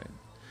this morning.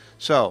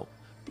 So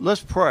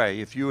let's pray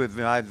if you have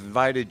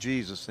invited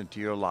Jesus into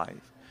your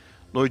life.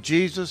 Lord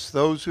Jesus,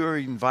 those who are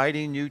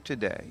inviting you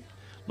today,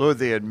 Lord,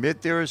 they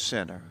admit they're a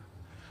sinner.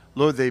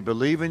 Lord, they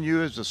believe in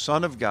you as the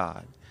Son of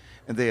God,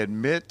 and they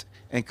admit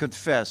and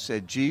confess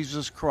that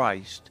Jesus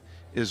Christ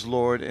is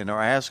Lord, and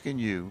are asking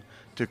you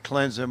to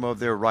cleanse them of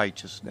their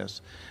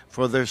righteousness,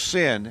 for their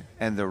sin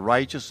and the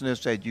righteousness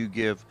that you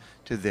give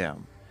to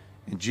them.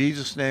 In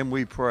Jesus' name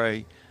we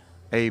pray,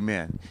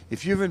 amen.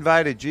 If you've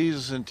invited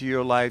Jesus into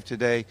your life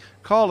today,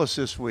 call us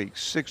this week,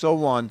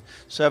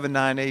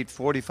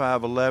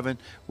 601-798-4511.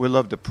 We'd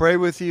love to pray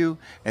with you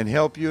and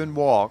help you and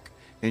walk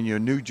in your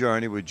new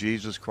journey with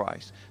Jesus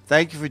Christ.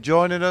 Thank you for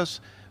joining us.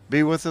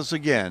 Be with us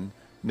again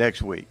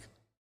next week.